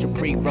 Got a bunch of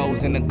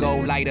pre-rolls in the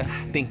gold lighter.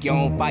 Think you're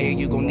on fire,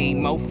 you gon' need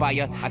more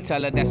fire. I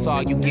tell her that's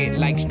all you get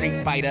like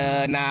Street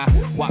Fighter. Nah,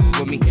 walk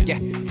with me, yeah,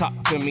 talk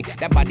to me.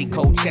 That body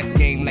cold chess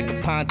game like a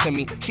pawn to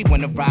me. She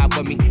wanna ride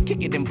with me,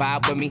 kick it and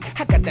vibe with me.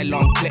 I got that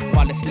long clip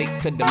while it's slick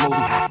to the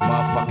movie.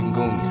 Motherfucking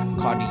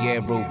Goonies,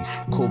 Cartier rubies.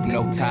 Coupe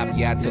no top,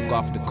 yeah, I took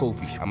off the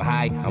koofy. I'm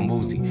high, I'm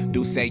woozy.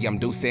 Do say I'm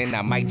deucing,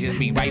 I might just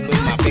be right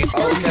with my bitch.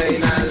 Okay,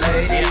 now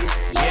ladies,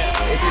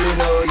 if you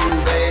know you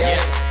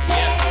bad,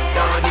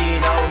 don't need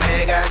no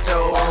man, got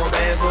your own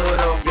bands, put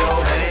up your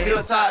hand. If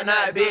you top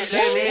night, bitch,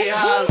 let me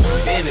holler.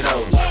 Bend it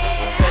over,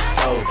 touch your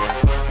toe,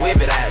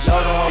 whip it out, show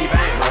them how you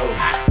bankroll.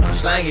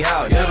 Slang it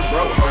out, hit the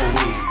broke whole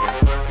week.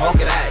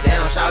 Poke it out,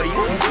 down, shout you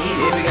can eat.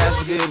 If you got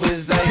some good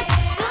pussy, say.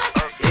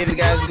 If you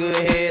got some good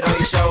head on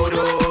your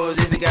shoulders,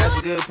 if you got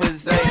some good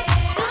pussy, say.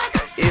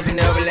 If you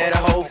never let a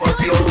hoe fuck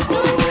you over.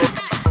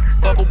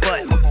 Bubble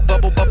butt,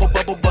 bubble bubble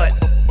bubble butt,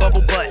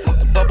 bubble butt,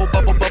 bubble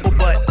bubble bubble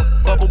butt,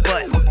 bubble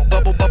butt,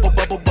 bubble bubble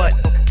bubble butt.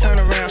 Turn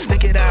around,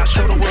 stick it out,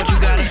 show the world you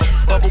got it.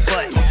 Bubble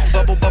butt,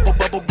 bubble bubble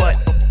bubble butt,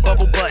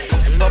 bubble butt,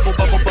 bubble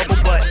bubble bubble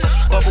butt,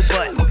 bubble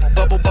butt,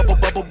 bubble bubble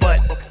bubble butt.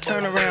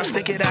 Turn around,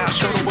 stick it out,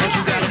 show the world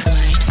you got it.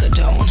 Go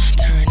down,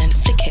 turn and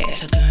flick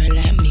it. A girl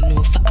like me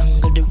know for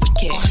angle the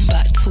wicked. 1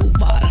 bat, 2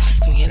 ball,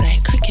 swing it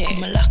like cricket.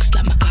 My locks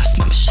like my ass,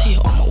 make me show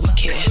you all my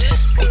wicked.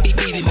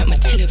 Baby, make me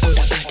tell you about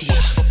that body,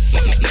 yeah.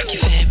 Make you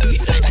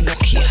vibrate like a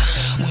Nokia.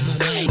 When my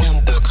wine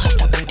and broke off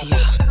the body,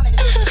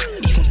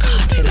 yeah. Even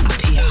cartel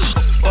up here.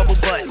 Bubble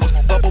butt,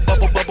 bubble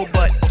bubble bubble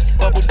butt,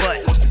 bubble butt,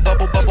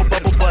 bubble bubble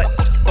bubble butt,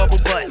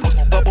 bubble butt,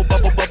 bubble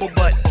bubble bubble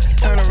butt.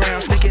 Turn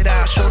around, stick it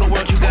out, show the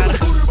world you got it.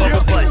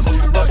 Bubble butt,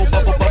 bubble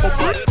bubble bubble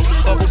butt,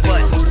 bubble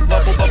butt,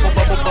 bubble bubble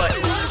bubble butt,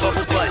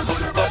 bubble butt,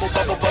 bubble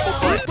bubble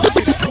bubble butt.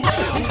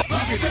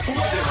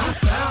 I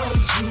found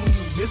you,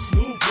 this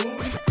new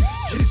booty.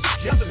 Get it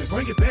together and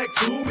bring it back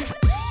to me.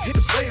 Hit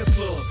the Players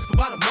Club for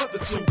about a month or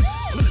 2.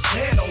 Put a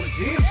tag on it,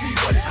 then see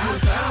what it do. I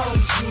found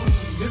you,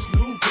 this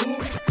new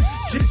booty.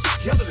 Get it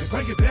together and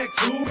bring it back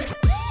to me.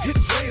 Hit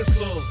the Players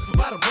Club for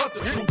about a month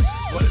or 2.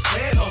 Put a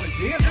tag on it,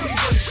 then see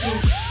what it do.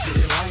 Get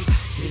it right,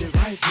 get it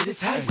right, get it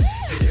tight.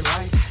 Get it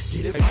right,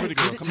 get it right,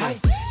 get it tight.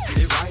 Get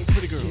it right,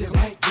 pretty girl. Get it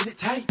right, get it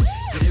tight.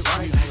 Get it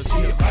right, get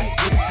it right,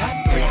 get it tight.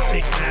 3,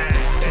 6, 9,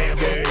 damn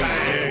good fine.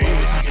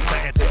 She can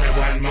sing it to me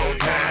one more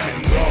time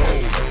and go.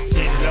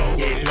 Get low,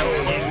 get low,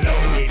 get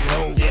low, get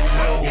low, get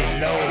low, get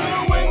low. To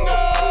the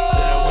window,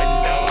 to the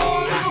window,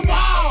 to the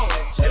wall,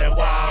 to the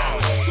wall.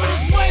 To the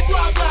sweat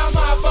drop down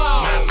my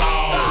ball, my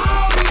ball.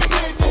 All these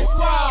bitches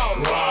raw,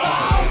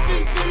 all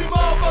these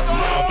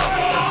motherfuckers, all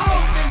these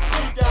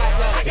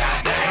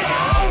goddamn,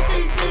 all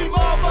these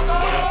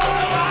motherfuckers.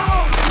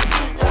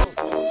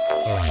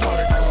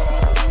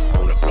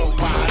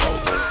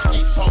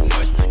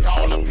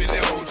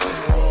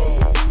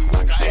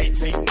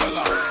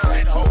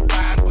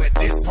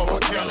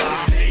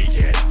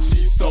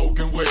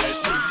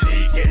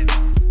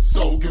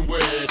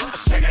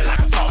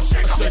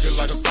 shake it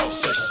like a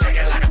faucet. Shake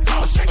it like a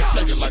faucet.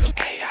 Shake it like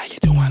a. Hey, how you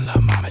doing,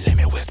 little mama? Let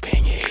me whisper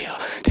in your ear.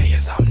 Tell you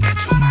something that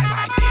you might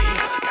like to hear.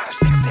 Got a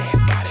sexy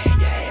ass body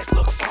and your ass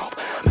looks soft.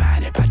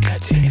 Mind if I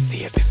touch it and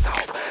see if it's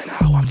soft?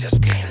 No, I'm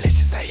just playing. Let's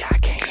just say I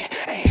can.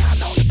 And I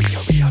know to be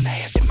a real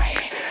nasty man.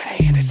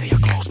 And they say a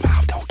closed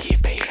mouth don't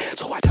get paid,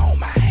 so I don't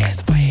mind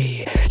asking for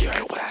head. You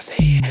heard what I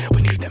said?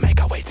 We need to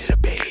make our way to the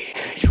bed.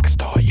 You can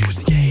start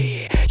using your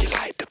head. You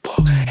like the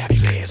book. Have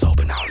your legs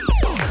open out in the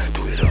book.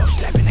 Do it up,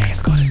 slapping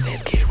ass, got the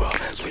sense, get rough.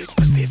 Switch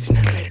position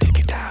and ready to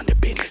get down to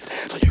business.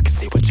 So you can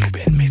see what you've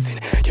been missing.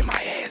 Get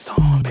my ass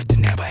on, but you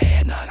never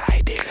had none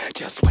like this.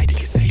 Just wait till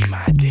you see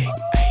my dick.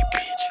 Hey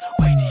bitch,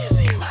 wait till you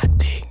see my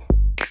dick.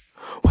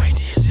 Wait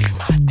till you see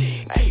my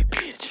dick. Hey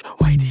bitch,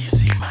 wait till you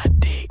see my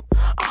dick.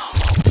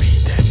 I'ma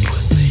beat that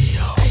pussy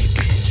up. Hey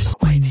bitch,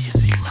 wait till you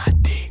see my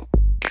dick.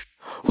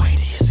 Wait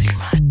till you see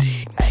my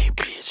dick. Hey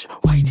bitch,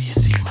 wait till you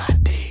see my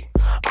dick.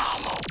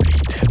 I'ma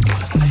beat that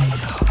pussy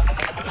up.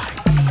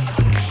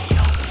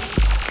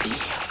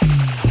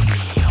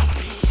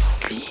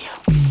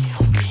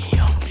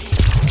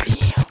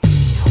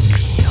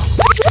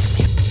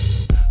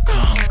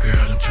 Come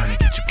girl, I'm trying to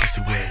get your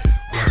pussy wet.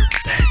 Work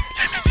that,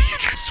 let me see you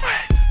drip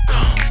sweat.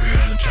 Come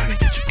girl, I'm trying to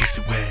get your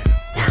pussy wet.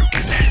 Work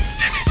that,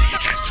 let me see you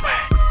drip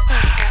sweat.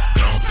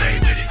 Don't play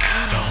with it,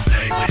 don't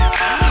play with it,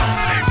 don't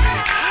play with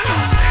it,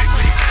 don't play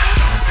with it,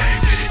 don't play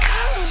with it.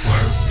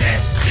 Work that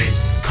dick,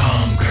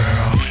 come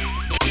girl.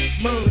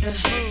 Murder,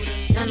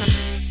 nana,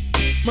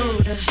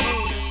 murder,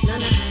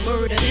 nana,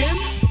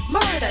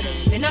 murder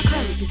them in a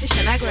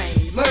competition I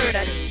grind,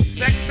 murder them.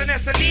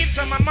 Sexiness I need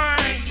some of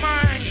mine.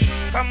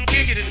 Come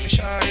kick it to me,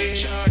 shawty.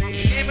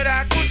 Give me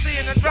that pussy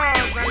in the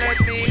drawers and let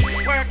me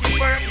work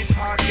it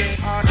hard,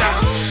 get harder.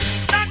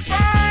 That's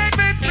fine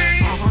with me.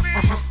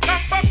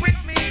 Come fuck with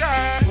me,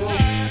 girl.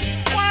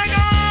 Why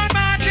not,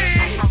 my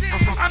dick?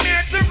 I'm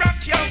here to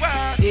rock your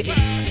world.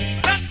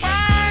 That's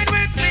fine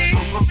with me.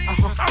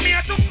 I'm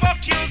here to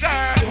fuck you,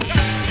 girl.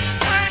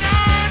 Why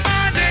not,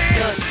 my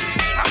dick?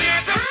 I'm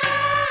here to.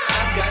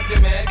 I got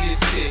the magic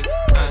stick.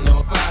 I know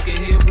if I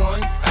can hit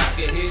once, I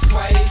can hit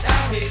twice.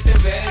 I hit the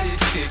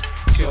baddest chicks.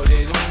 Sure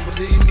they don't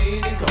believe me,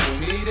 then come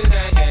with me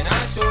tonight and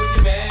I'll show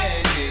you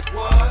magic.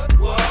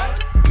 What?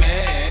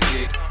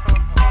 Magic.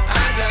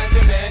 I got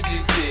the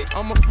magic stick.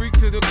 I'm a freak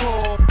to the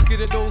core.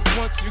 Get a dose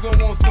once, you gon'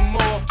 want some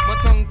more. My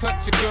tongue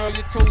touch your girl,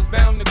 your toes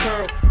bound to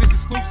curl. This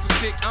exclusive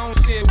stick, I don't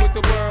share with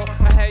the world.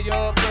 I had you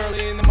up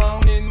early in the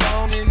morning,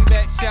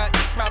 back shots,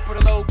 proper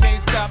to low,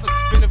 can't stop us.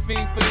 Been a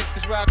fiend for this,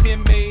 it's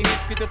rockin' made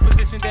hits. Get the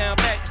position down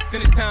back,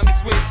 then it's time to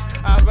switch.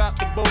 I rock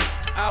the boat,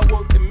 I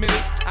work the middle,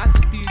 I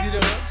speed it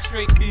up,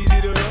 straight beat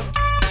it up.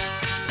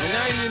 When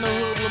I ain't in the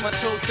hood with my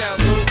toes out,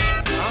 look,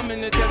 I'm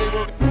in the telly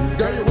working.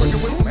 Girl, you're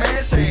working with some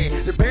ass hand.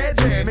 The bad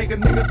jam, make a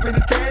nigga spend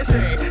his cash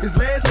hand. His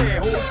last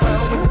hand,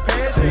 horsepower with the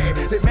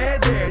passion. They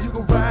mad jam, you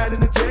can ride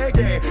in the jag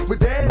hand. With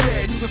that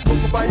hand, you can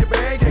smoke by your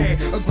bag hand.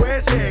 A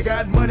grass hand,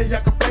 got money, I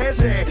can flash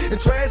hand. And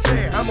trash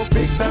hand, I'm a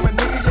big time a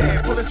nigga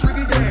yeah. Pull a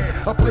trigger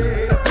yeah, I play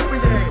it, a flipper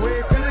yeah. Go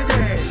ahead, feel it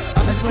yeah.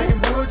 I be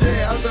slinging wood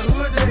yeah, out the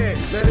hood yeah.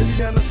 Let it be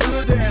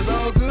understood yeah, it's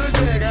all good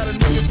yeah. Got a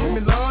nigga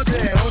screaming large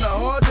yeah, on the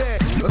hard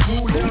yeah. A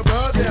smooth down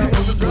broad yeah,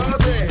 on the draw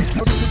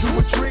yeah. I'm just to do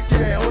a trick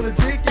yeah, on the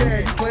dick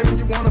yeah. You claiming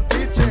you wanna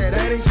fit yeah,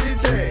 that ain't shit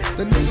yeah.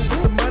 The nigga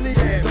with the money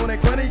yeah, don't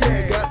act funny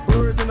yeah. Got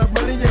birds and I'm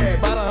running yeah,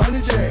 about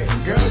 100 yeah.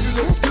 Girl, you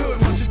look good,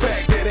 won't you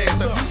back that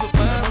ass up? You's a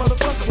fine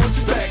motherfucker, won't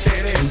you back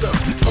that ass up?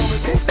 Call me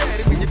Big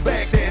Daddy when you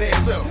back that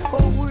ass up.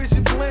 Oh, who is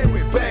you playing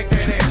with? Back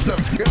that ass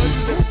up. Girl,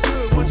 you look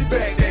good, won't you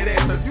back that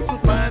ass up? You's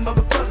a fine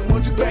motherfucker,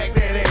 won't you back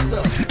that ass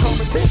up? Call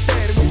me Big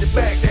Daddy when you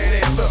back that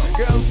ass up.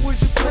 Girl, who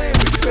is you playing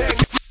with?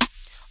 Back.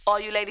 All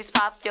you ladies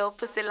pop your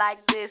pussy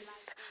like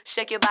this.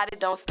 Shake your body,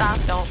 don't stop,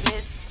 don't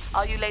miss.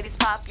 All you ladies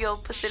pop your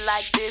pussy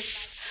like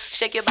this.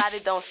 Shake your body,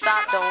 don't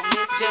stop, don't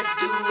miss. Just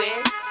do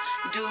it,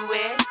 do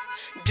it,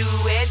 do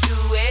it, do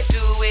it,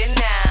 do it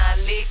now.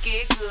 Lick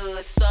it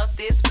good, suck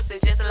this pussy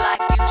just like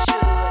you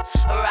should.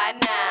 Right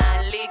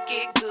now, lick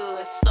it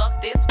good,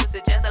 suck this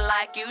pussy just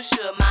like you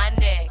should. My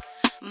neck,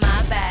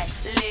 my back,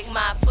 lick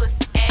my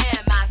pussy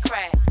and my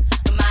crack.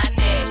 My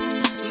neck,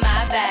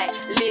 my back,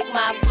 lick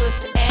my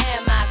pussy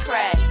and my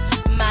crack.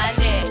 My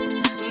neck,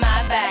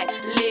 my back,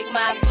 lick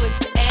my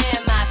pussy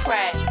and my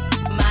crack.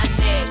 My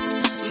neck,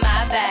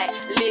 my back,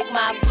 lick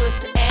my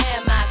pussy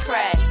and my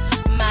crack.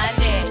 My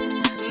neck,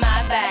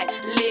 my back,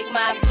 lick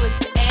my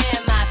pussy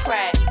and my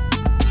crack.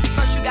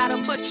 First you gotta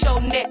put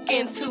your neck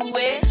into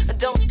it.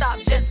 Don't stop,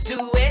 just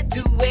do it,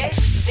 do it.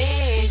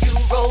 Then you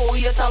roll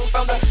your tongue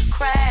from the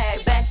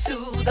crack back to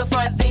the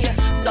front. Then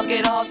you suck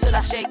it all till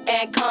I shake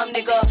and come,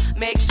 nigga.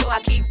 Make sure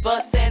I keep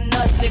bustin'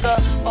 nuts, nigga.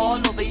 All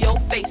over your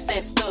face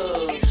and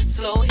stuff.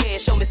 Slow head,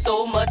 show me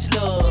so much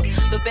love.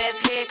 The best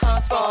head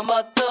comes from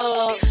a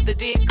thug. The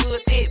dick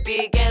good, thick,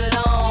 big and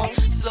long.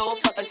 Slow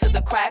fucking to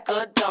the crack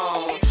of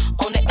dawn.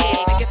 On the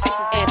edge, making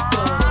faces and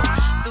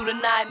stuff. Through the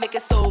night,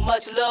 making so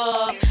much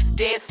love.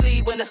 Dead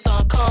sleep when the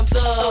sun comes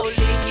up. So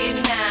lick it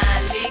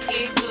now, lick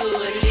it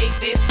good. Lick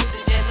this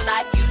pussy just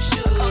like you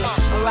should.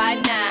 Right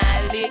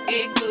now, lick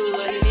it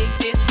good. Lick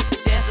this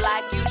pussy just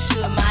like you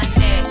should. My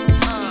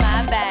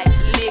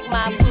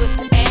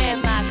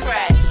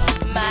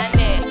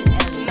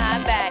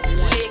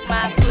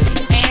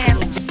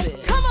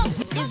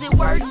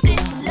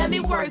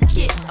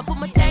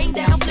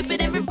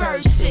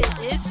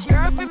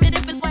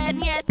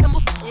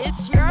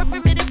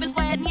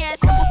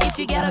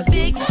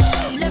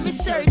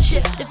search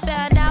it to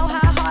find out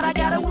how hard I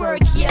gotta work.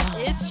 Yeah,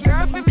 it's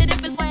your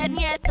primitive and when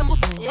yet.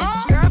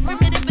 It's your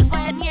primitive and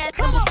when yet.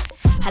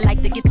 I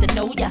like to get to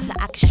know ya so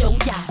I can show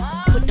ya.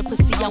 Put the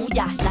pussy on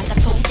ya like I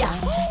told ya.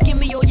 Give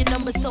me all your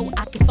numbers so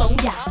I can phone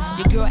ya.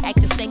 Your girl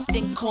acting stink,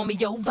 then call me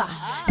over.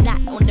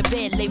 Not on the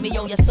bed, lay me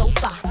on your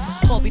sofa.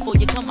 Call before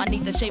you come, I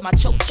need to shave my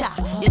chocha.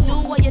 You do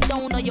or you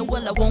don't, or you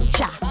will or won't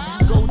cha.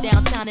 Go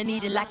downtown and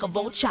eat it like a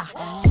vulture.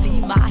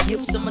 See my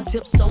hips and my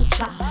tips so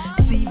cha.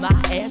 See my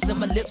ass and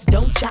my lips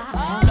don't cha.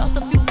 Lost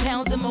a few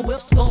pounds in my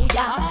whips for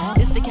ya.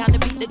 It's the kind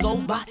of beat that go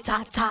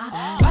ba-ta-ta.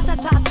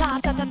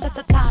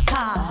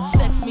 Ba-ta-ta-ta-ta-ta-ta-ta-ta.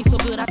 Sex me so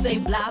good I say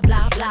blah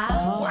blah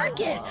blah.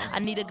 Work it, I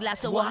need a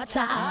glass of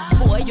water.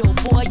 Boy, oh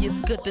boy, it's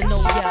good to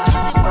know ya. Is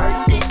it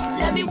worth it?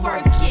 Let me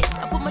work it.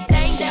 I put my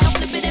thing down,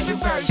 flip it and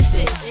reverse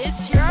it.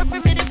 It's your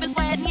primitive and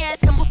when yet.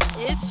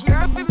 It's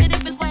your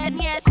primitive and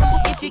when yet.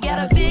 If you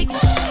got a big,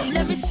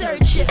 let me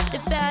search it to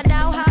find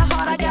out how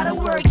hard I gotta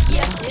work.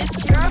 Yeah,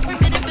 it's your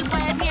primitive and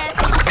when yet.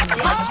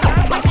 It's your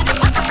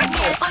primitive and when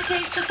yet. It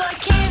tastes just like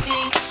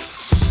candy.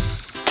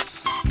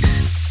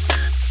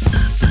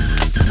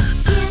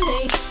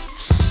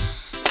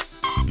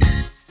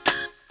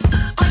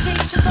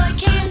 Just like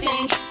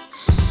candy.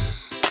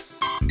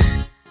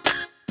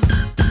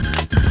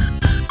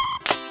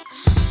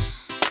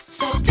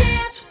 So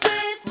dance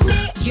with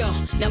me. Yo,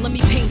 now let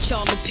me paint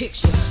y'all a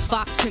picture.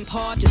 Fox pimp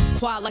hard, just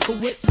quiet like a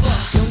whisper.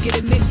 Don't get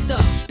it mixed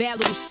up. Bad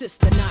little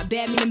sister, not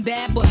bad meaning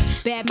bad, but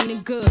bad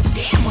meaning good.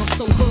 Damn, I'm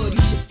so hood.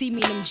 You should see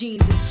me in them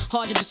jeans. It's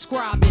hard to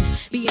describe, and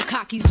being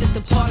cocky's just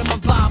a part of my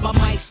vibe. I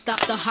might stop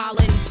the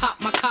holler and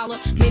pop my collar.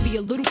 Maybe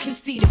a little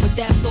conceited, but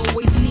that's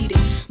always needed.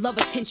 Love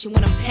attention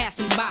when I'm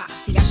passing by.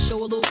 See, I show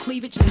a little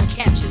cleavage, then I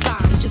catch his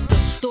eye. Just the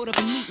thought of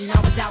a meeting, I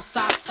was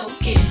outside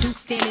soaking. Duke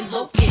standing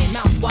loking,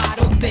 mouth wide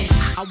open.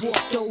 I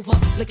walked over,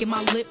 licking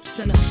my lips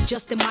and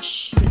adjusting my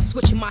and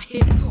switching my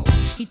hip.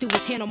 He threw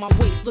his hand on my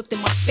waist, looked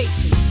in my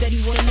face, and said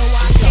he wanna know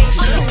why I changed.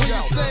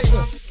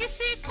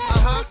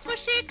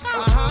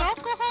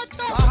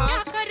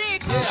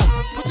 Yeah,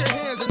 put your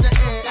hands in the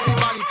air,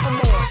 everybody, come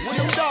on. Where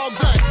them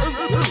dogs at?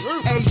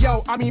 Hey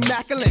yo, I'm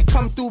immaculate,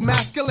 come through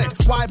masculine.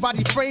 Wide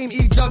body frame,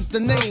 E-dubs the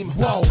name.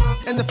 Whoa,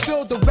 in the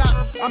field of rap,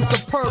 I'm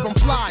superb, I'm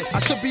fly. I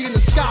should be in the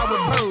sky with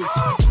birds.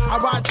 I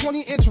ride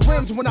 20-inch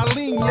rims when I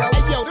lean, yo.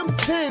 Hey yo, them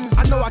tins,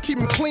 I know I keep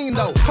them clean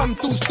though. Come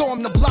through,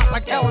 storm the block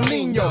like El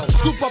Nino.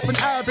 Scoop up an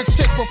Arabic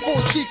chick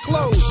before she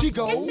close. She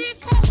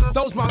goes,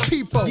 those my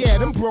people. Yeah,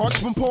 them broads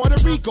from Puerto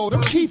Rico,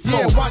 them Kifos.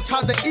 Yeah, watch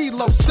how the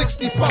E-Lo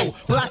 64.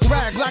 Black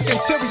rag, black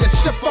interior,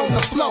 ship on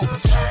the float.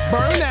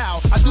 Burn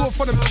out, I do it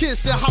for them kids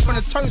that hop on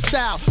the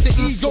turnstile. The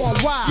E going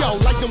wild. Yo,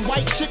 like them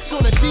white chicks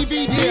on a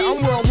DVD. Yeah,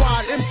 I'm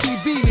worldwide,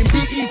 MTV and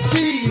BET.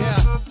 Yeah.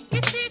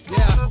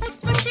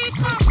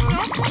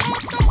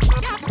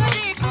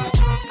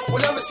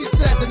 Whatever she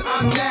said, then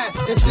I'm mad.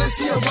 If this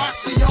here rocks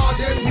to y'all,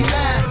 then we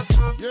mad.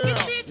 Yeah.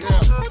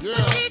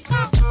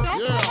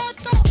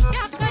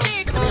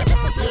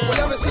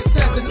 Whatever she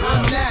said, then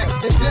I'm mad.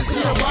 If this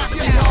here rocks to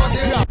y'all,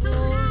 then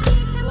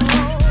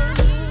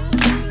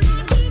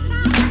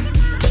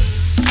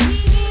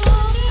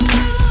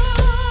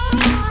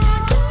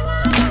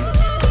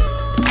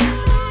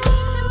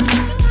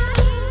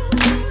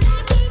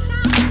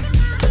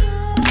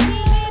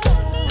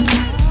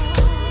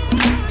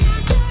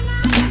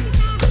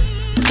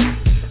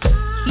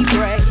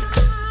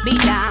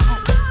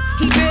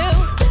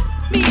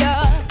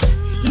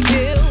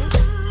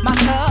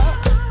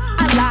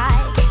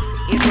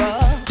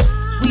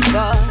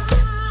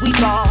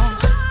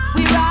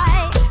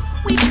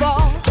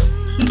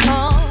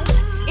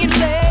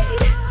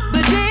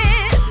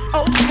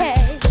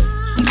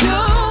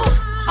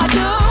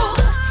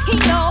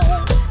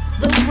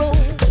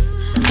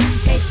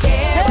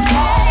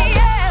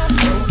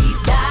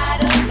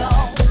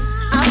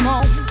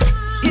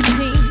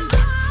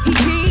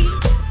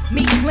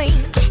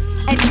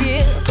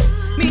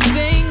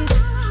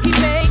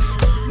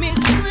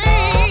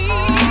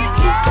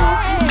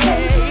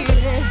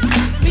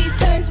He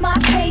turns my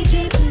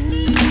pages.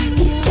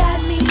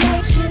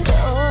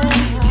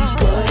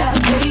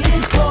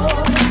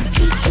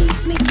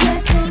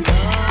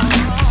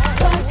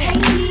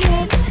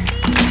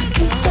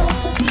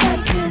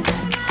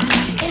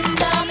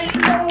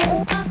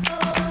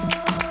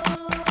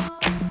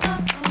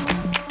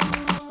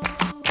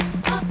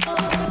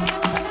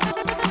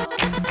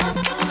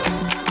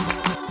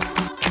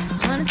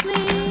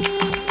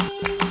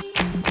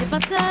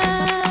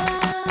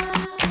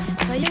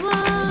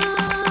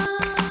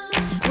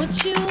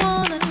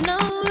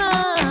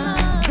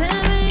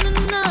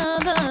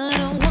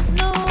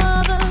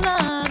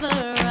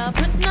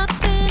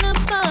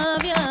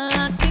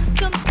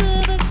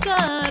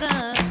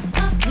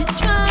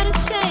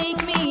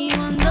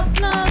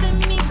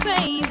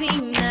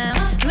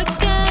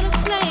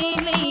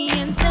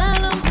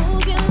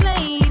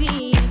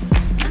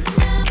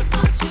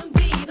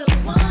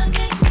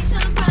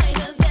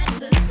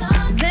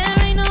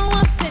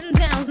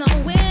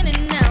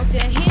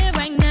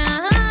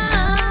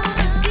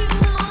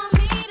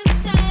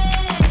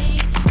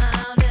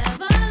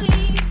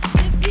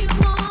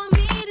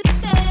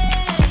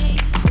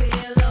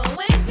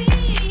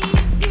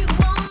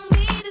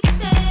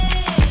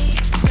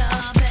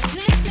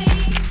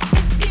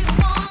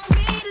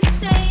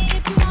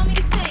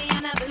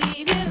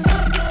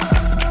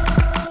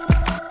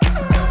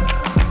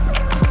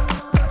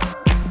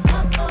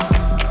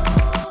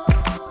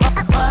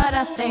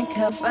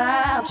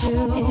 do.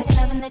 If it's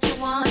loving that you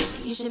want,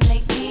 then you should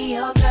make me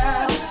your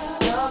girl,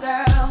 your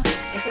girl.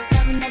 If it's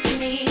loving that you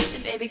need,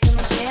 then baby come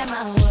and share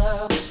my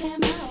world, share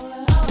my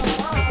world.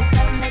 If it's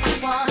loving that you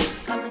want,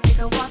 come and take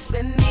a walk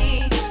with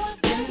me,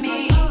 with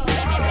me.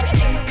 It's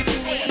everything that you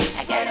need,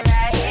 I got it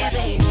right here,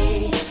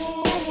 baby.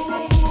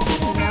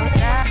 Now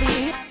it's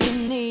obvious you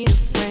need a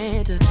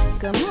friend to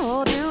come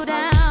hold you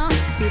down,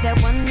 be that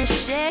one to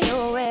share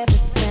your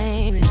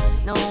everything and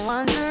no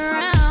one's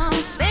around.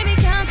 Baby,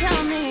 come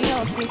tell me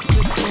your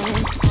secrets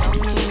and tell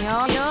me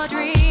all your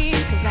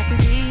dreams, 'cause I can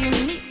see you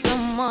need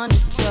someone to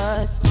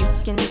trust. You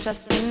can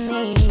trust in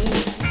me.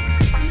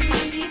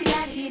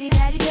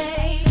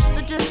 So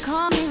just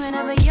call me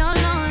whenever you're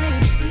lonely.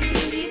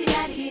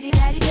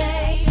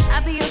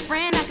 I'll be your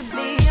friend, I could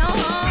be your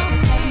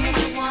homie. If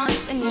you want,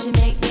 then you should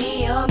make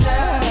me your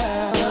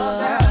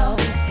girl.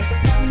 If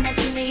it's something that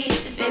you need,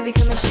 then baby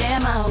come and share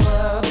my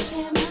world.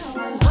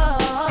 Whoa.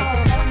 If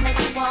it's something that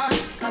you want,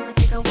 come and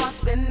take a walk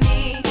with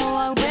me,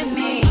 walk with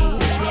me.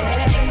 Yeah,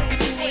 everything that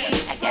you need,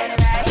 I got it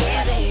right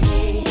here,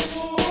 baby.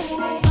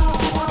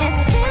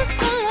 It's been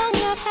so long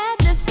I've had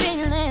this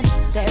feeling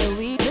that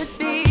we could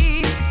be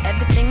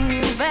everything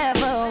you've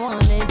ever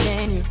wanted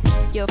in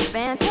your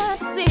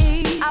fantasy.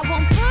 I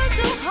won't push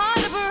too hard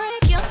to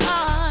break your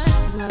heart,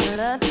 'cause my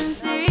love's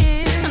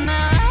sincere. I'm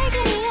not like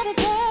any other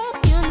girl,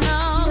 you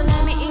know. So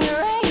let me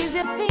erase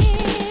your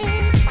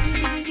fears.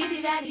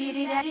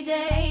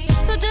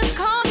 So just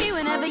call me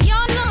whenever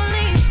you're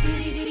lonely.